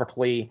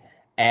perfectly,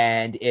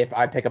 and if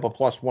I pick up a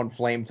 +1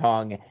 flame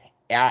tongue,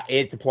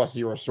 it's a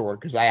 +0 sword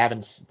because I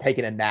haven't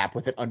taken a nap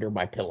with it under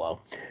my pillow.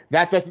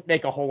 That doesn't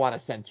make a whole lot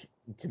of sense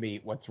to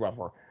me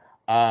whatsoever.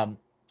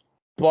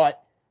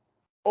 But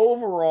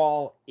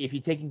overall, if you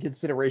take in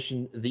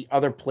consideration the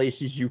other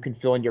places you can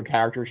fill in your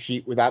character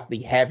sheet without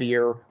the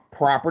heavier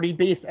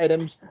property-based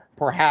items,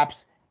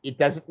 perhaps it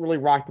doesn't really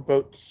rock the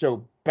boat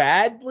so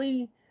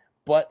badly,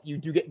 but you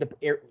do get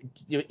the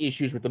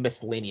issues with the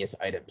miscellaneous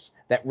items.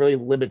 That really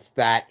limits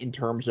that in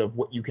terms of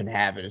what you can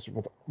have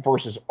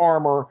versus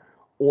armor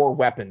or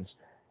weapons.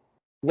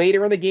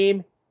 Later in the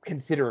game,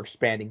 consider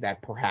expanding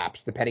that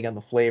perhaps, depending on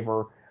the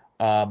flavor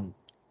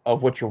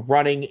of what you're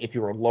running. If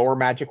you're a lower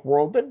magic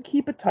world, then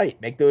keep it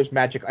tight. Make those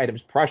magic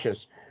items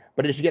precious.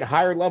 But as you get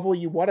higher level,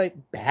 you want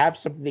to have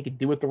something they can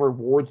do with the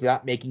rewards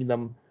without making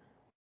them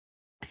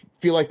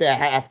feel like they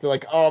have to,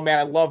 like, oh man,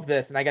 I love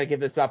this and I got to give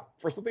this up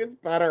for something that's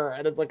better.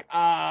 And it's like,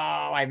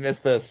 oh, I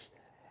miss this.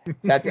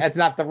 That's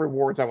not the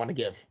rewards I want to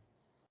give.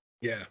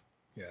 Yeah,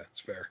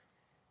 it's fair.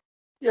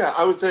 Yeah,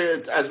 I would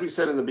say, as we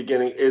said in the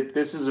beginning,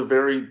 this is a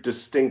very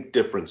distinct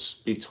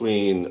difference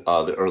between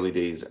the early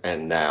days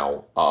and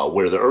now,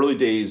 where the early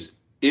days,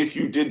 if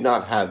you did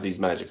not have these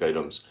magic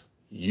items,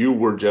 you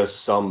were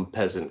just some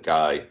peasant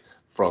guy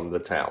from the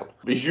town.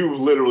 You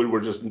literally were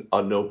just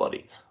a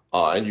nobody,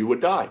 and you would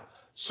die.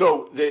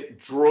 So that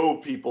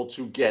drove people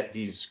to get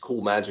these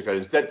cool magic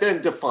items that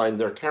then define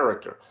their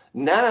character.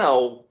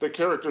 Now the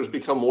characters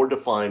become more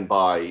defined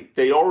by,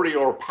 they already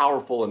are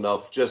powerful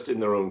enough just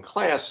in their own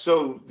class.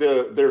 So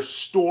their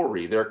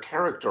story, their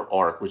character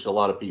arc, which a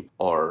lot of people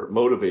are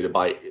motivated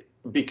by,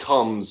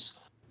 becomes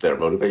their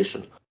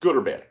motivation, good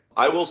or bad.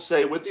 I will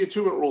say with the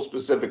attunement rule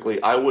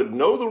specifically, I would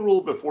know the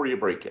rule before you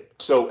break it.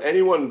 So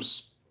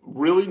anyone's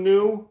really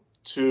new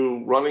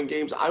to running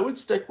games, I would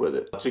stick with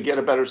it to get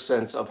a better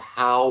sense of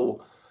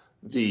how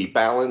the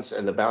balance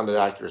and the bounded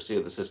accuracy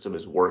of the system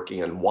is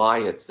working and why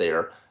it's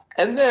there.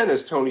 And then,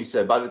 as Tony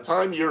said, by the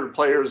time your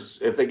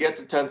players, if they get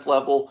to 10th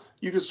level,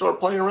 you can start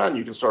playing around.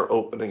 You can start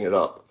opening it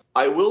up.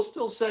 I will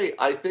still say,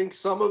 I think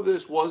some of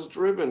this was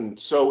driven.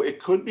 So it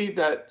could be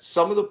that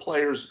some of the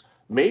players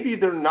maybe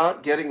they're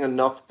not getting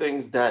enough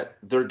things that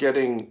they're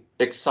getting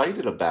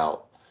excited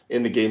about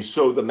in the game.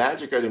 So the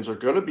magic items are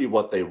going to be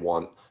what they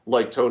want,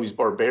 like Tony's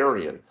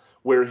Barbarian,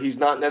 where he's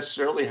not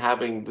necessarily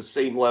having the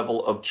same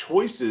level of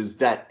choices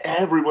that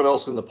everyone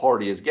else in the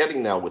party is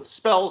getting now with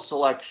spell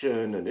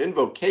selection and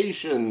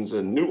invocations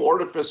and new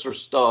artificer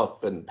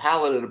stuff and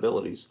paladin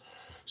abilities.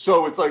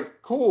 So it's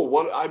like, cool,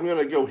 what I'm going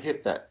to go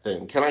hit that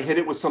thing. Can I hit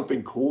it with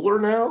something cooler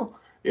now?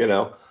 You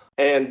know?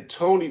 And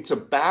Tony, to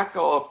back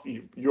off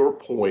your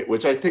point,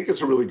 which I think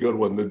is a really good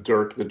one, the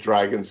Dirk, the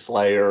Dragon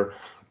Slayer,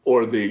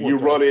 or you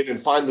run in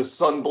and find the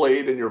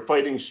Sunblade and you're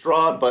fighting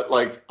Strahd, but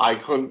like I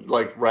couldn't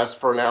like rest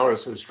for an hour,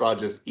 so Strahd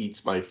just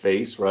eats my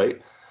face,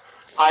 right?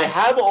 I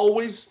have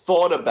always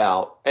thought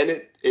about,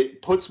 and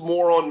it puts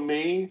more on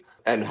me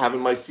and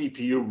having my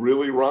CPU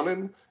really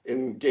running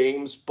in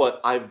games, but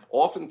I've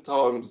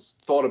oftentimes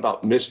thought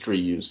about mystery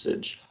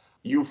usage.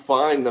 You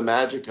find the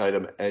magic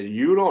item and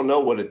you don't know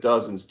what it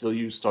does until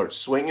you start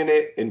swinging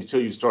it, until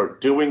you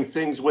start doing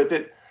things with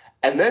it.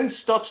 And then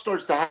stuff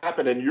starts to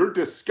happen and you're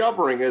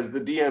discovering, as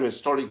the DM is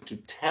starting to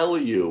tell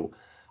you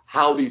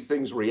how these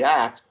things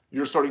react,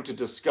 you're starting to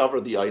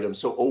discover the item.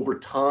 So over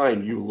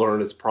time, you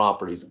learn its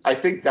properties. I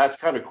think that's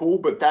kind of cool,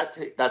 but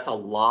that's a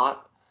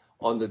lot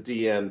on the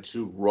DM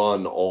to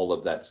run all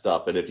of that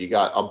stuff. And if you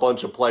got a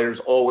bunch of players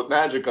all with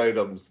magic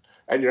items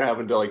and you're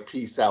having to like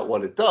piece out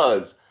what it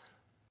does,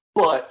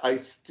 but I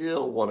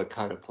still want to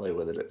kind of play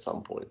with it at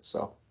some point.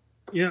 So,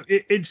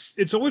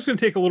 it's always going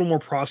to take a little more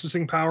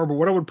processing power. But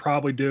what I would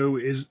probably do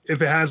is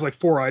if it has like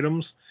 4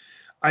 items,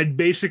 I'd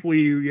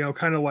basically,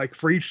 kind of like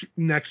for each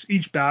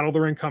battle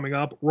they're in coming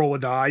up, roll a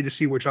die to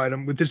see which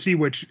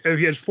if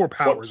he has 4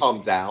 powers.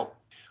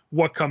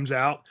 What comes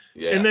out.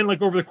 Yeah. And then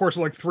like over the course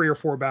of like 3 or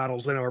 4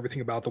 battles, they know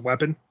everything about the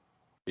weapon.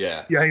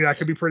 Yeah. Yeah, I think that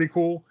could be pretty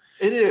cool.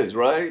 It is,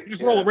 right? You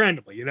just roll it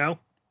randomly,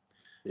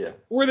 Yeah.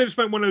 Or they just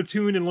might want to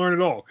attune and learn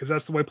it all, because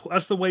that's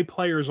the way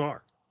players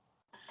are.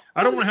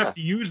 I don't want to have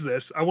to use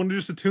this. I want to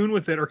just attune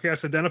with it or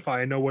cast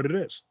Identify and know what it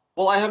is.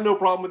 Well, I have no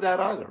problem with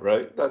that either,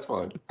 right? That's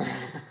fine.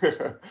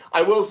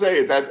 I will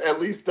say that at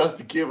least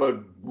does give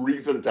a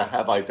reason to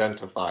have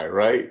Identify,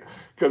 right?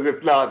 Because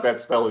if not,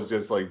 that spell is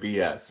just like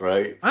BS,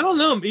 right? I don't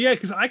know. Yeah,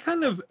 because I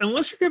kind of,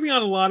 unless you're giving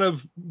out a lot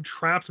of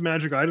trapped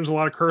magic items, a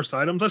lot of cursed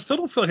items, I still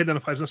don't feel like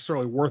Identify is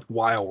necessarily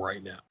worthwhile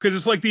right now. Because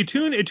it's like the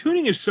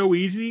attuning is so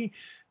easy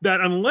that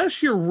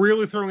unless you're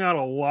really throwing out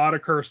a lot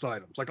of cursed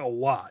items, like a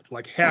lot,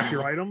 like half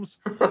your items,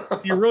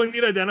 you really need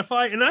to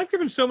Identify. And I've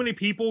given so many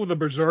people the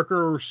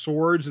Berserker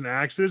swords and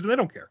axes, and they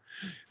don't care.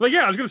 It's like,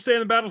 yeah, I was going to stay in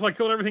the battles, like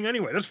killing everything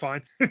anyway. That's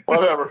fine.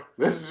 Whatever.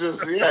 This is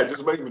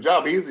just making the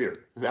job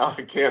easier. Now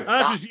I can't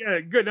stop.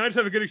 Good. Now I just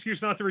have a good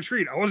excuse not to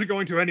retreat. I wasn't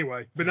going to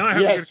anyway, but now I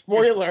have a good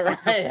spoiler.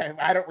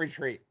 I don't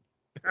retreat.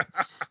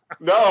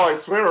 No, I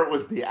swear it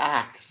was the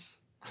axe.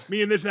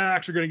 Me and this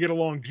axe are going to get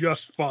along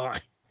just fine.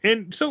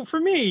 And so for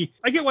me,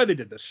 I get why they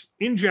did this.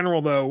 In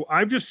general, though,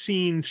 I've just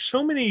seen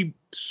so many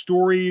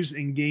stories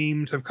and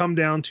games have come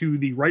down to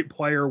the right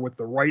player with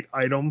the right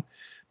item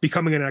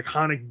becoming an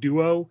iconic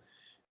duo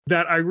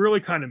that I really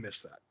kind of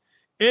miss that.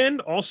 And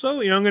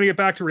also, I'm going to get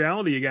back to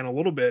reality again a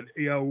little bit.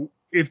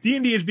 If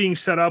D&D is being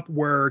set up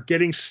where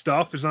getting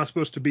stuff is not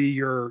supposed to be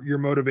your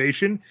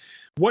motivation,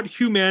 what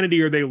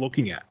humanity are they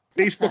looking at?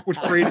 Facebook was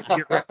created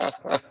to get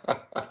rich.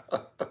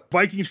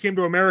 Vikings came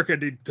to America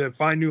to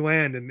find new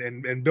land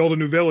and build a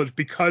new village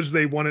because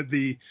they wanted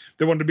to be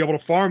able to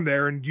farm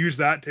there and use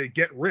that to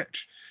get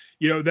rich.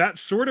 That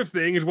sort of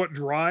thing is what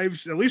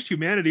drives at least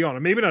humanity on.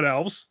 And maybe not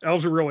elves.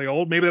 Elves are really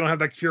old. Maybe they don't have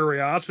that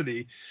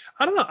curiosity.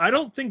 I don't know. I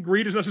don't think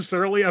greed is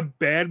necessarily a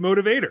bad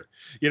motivator.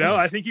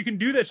 I think you can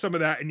do some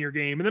of that in your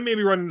game and then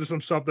maybe run into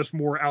some stuff that's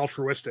more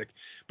altruistic.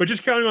 But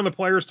just counting on the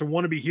players to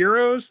want to be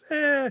heroes,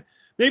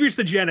 maybe it's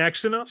the Gen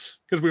X in us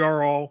because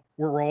we're all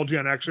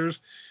Gen Xers.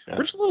 Yeah.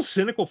 We're just a little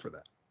cynical for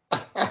that.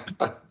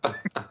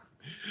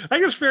 I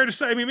think it's fair to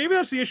say. I mean, maybe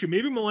that's the issue.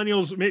 Maybe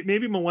millennial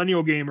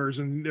gamers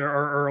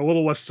are a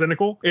little less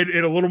cynical and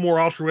a little more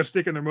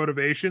altruistic in their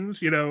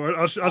motivations.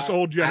 Us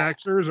old Gen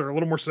Xers are a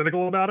little more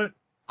cynical about it.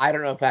 I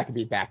don't know if that can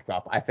be backed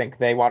up. I think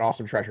they want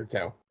awesome treasure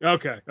too.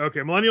 Okay.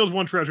 Millennials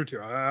want treasure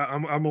too.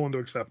 I'm willing to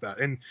accept that.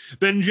 And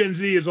then Gen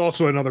Z is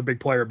also another big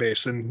player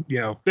base, and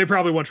they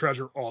probably want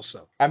treasure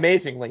also.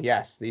 Amazingly,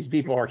 yes. These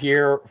people are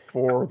here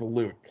for the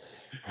loot.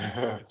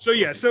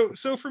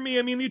 So for me,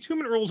 I mean, the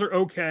attunement rules are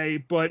okay,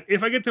 but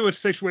if I get to a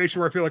situation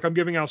where I feel like I'm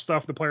giving out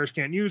stuff the players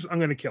can't use, I'm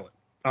going to kill it.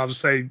 I'll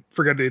just say,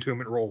 forget the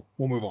attunement rule.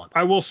 We'll move on.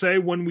 I will say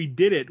when we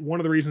did it, one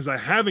of the reasons I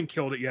haven't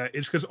killed it yet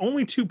is because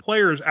only 2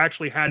 players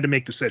actually had to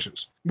make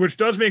decisions, which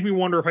does make me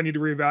wonder if I need to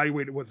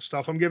reevaluate it with the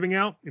stuff I'm giving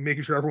out and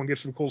making sure everyone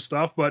gets some cool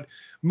stuff. But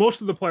most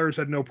of the players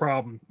had no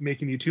problem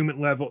making the attunement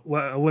level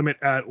limit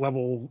at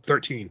level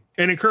 13.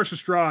 And in Curse of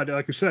Strahd,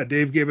 like I said,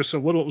 Dave gave us a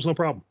little. It was no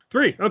problem.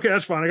 3. Okay,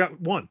 that's fine. I got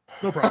 1.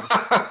 No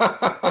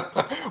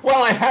problem.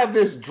 Well, I have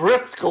this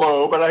drift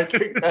globe, and I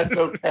think that's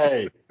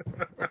okay.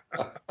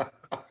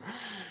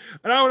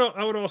 And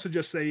I would also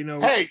just say,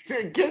 hey,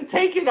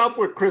 take it up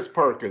with Chris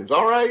Perkins,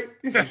 all right?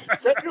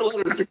 Send your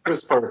letters to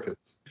Chris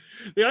Perkins.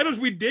 The items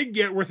we did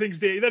get were things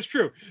Dave. That's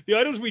true. The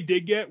items we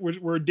did get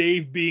were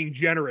Dave being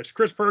generous.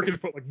 Chris Perkins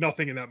put like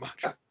nothing in that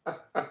much.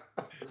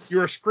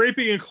 You are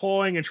scraping and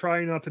clawing and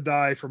trying not to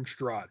die from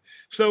Strahd.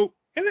 So,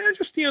 and then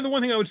just the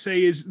one thing I would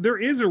say is there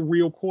is a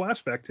real cool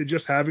aspect to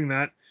just having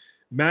that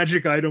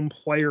magic item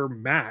player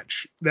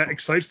match that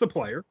excites the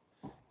player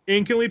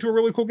and can lead to a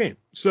really cool game.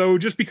 So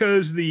just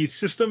because the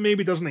system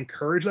maybe doesn't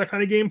encourage that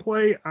kind of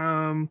gameplay,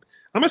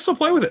 I might still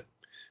play with it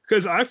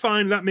because I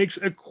find that makes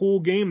a cool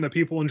game that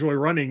people enjoy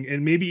running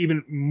and maybe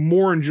even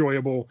more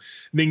enjoyable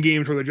than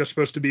games where they're just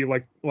supposed to be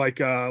like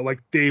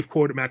Dave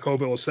quoted Matt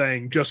Colville as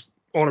saying, just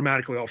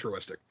automatically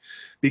altruistic,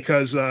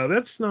 because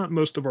that's not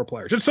most of our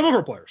players. It's some of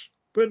our players,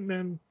 but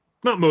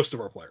not most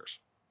of our players.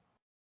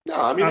 No,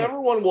 I mean,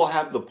 everyone will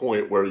have the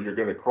point where you're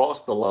going to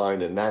cross the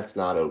line, and that's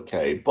not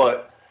okay.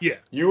 But yeah,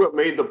 you have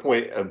made the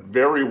point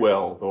very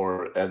well,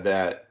 Thor,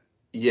 that,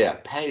 yeah,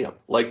 pay them.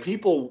 Like,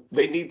 people,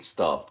 they need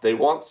stuff. They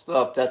want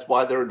stuff. That's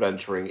why they're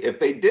adventuring. If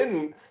they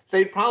didn't,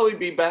 they'd probably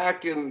be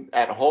back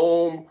at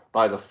home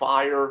by the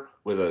fire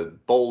with a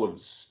bowl of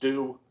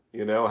stew,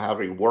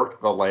 having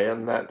worked the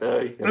land that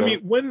day. I mean,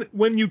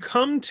 when you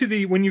come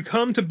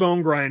to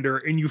Bone Grinder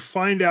and you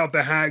find out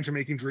the hags are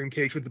making dream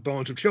cakes with the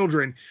bones of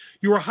children,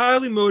 you are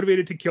highly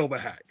motivated to kill the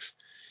hags.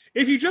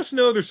 If you just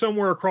know there's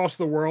somewhere across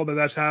the world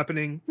that's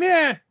happening,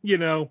 stay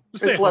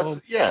it's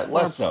home.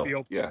 less so.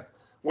 Yeah.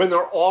 When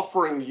they're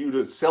offering you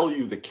to sell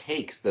you the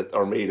cakes that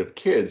are made of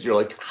kids, you're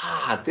like,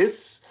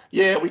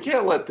 we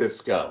can't let this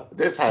go.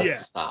 This has to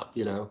stop,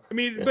 I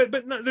mean,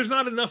 but no, there's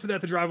not enough of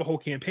that to drive a whole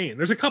campaign.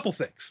 There's a couple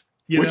things.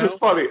 Which is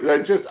funny.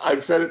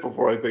 I've said it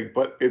before, I think,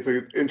 but it's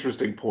an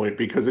interesting point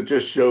because it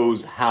just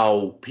shows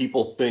how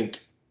people think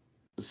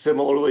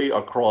similarly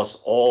across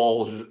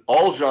all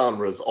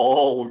genres,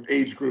 all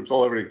age groups,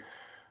 all everything.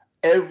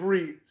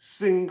 Every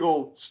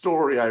single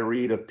story I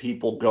read of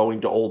people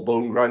going to Old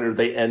Bone Grinder,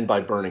 they end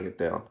by burning it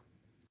down.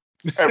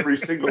 Every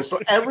single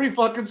story, every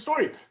fucking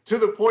story, to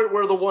the point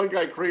where the one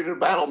guy created a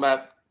battle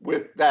map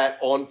with that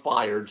on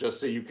fire just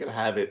so you can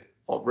have it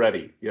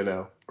ready,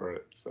 for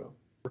it. So.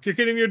 We're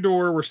kicking in your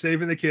door. We're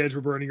saving the kids.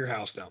 We're burning your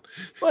house down.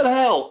 But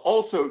hell,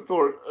 also,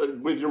 Thor,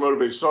 with your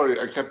motivation, sorry,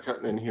 I kept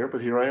cutting in here,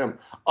 but here I am.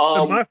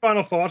 My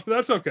final thoughts, but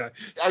that's okay.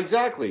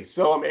 Exactly.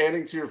 So I'm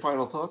adding to your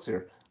final thoughts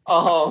here.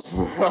 I'm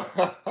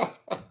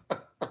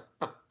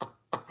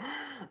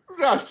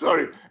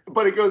sorry,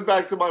 but it goes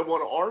back to my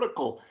one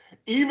article.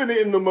 Even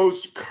in the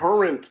most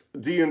current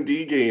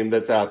D&D game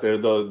that's out there,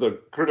 the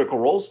Critical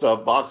Role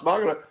stuff, Vox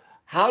Machina,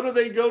 how do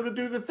they go to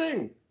do the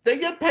thing? They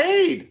get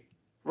paid,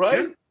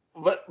 right? Yeah.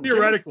 But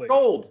theoretically,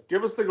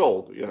 give us the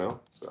gold,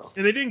 So.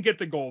 And they didn't get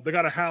the gold; they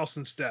got a house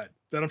instead.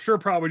 That I'm sure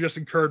probably just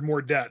incurred more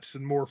debts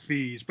and more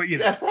fees. But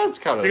that's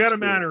kind of. They got a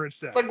manor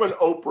instead. It's like when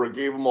Oprah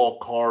gave them all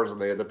cars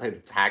and they had to pay the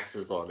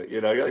taxes on it.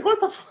 You're like, what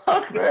the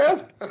fuck,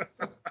 man?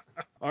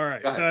 All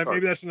right,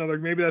 maybe that's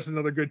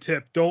another good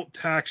tip. Don't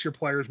tax your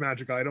players'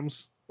 magic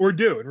items, or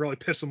do and really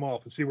piss them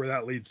off and see where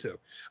that leads to.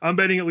 I'm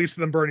betting it leads to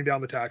them burning down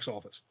the tax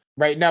office.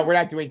 Right? No, we're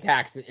not doing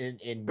tax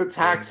in the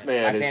tax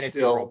man is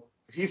still. World.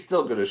 He's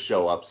still going to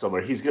show up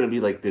somewhere. He's going to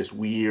be like this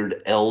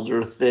weird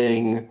elder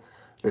thing,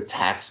 the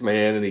tax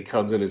man, and he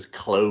comes in his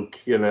cloak,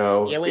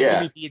 Yeah, we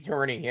meet the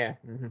attorney, yeah.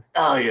 Mm-hmm.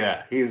 Oh,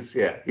 yeah. He's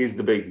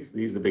the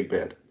big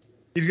bad.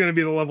 He's going to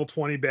be the level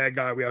 20 bad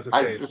guy we have to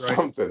face, right?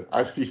 Something.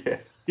 Yeah.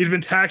 He's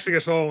been taxing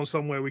us all in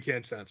some way we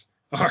can't sense.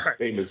 All right.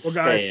 Name is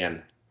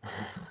Stan.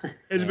 Guys,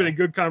 it's been a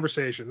good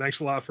conversation. Thanks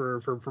a lot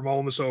for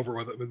mulling this over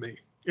with me.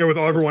 With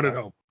everyone at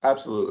home.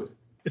 Absolutely.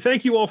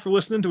 Thank you all for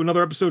listening to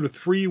another episode of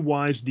Three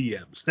Wise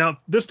DMs. Now,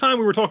 this time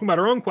we were talking about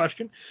our own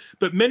question,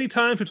 but many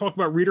times we talk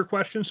about reader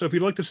questions. So if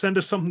you'd like to send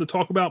us something to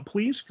talk about,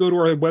 please go to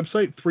our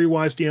website,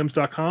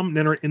 threewisedms.com, and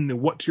enter it in the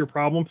What's Your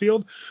Problem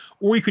field.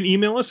 Or you can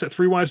email us at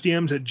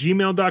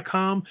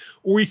threewisedms@gmail.com,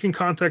 or you can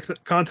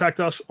contact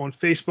us on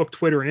Facebook,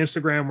 Twitter, and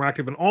Instagram. We're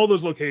active in all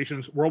those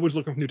locations. We're always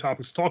looking for new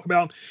topics to talk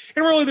about.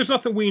 And really, there's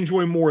nothing we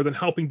enjoy more than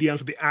helping DMs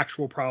with the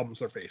actual problems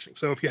they're facing.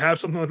 So if you have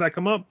something like that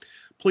come up,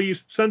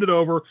 please send it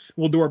over.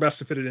 We'll do our best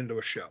to fit it into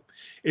a show.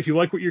 If you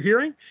like what you're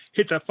hearing,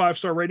 hit that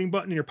 5-star rating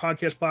button in your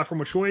podcast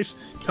platform of choice.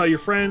 Tell your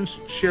friends,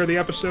 share the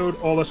episode.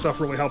 All that stuff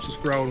really helps us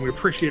grow, and we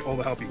appreciate all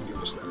the help you can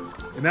give us there.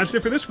 And that's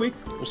it for this week.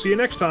 We'll see you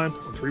next time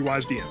on Three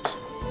Wise DMs.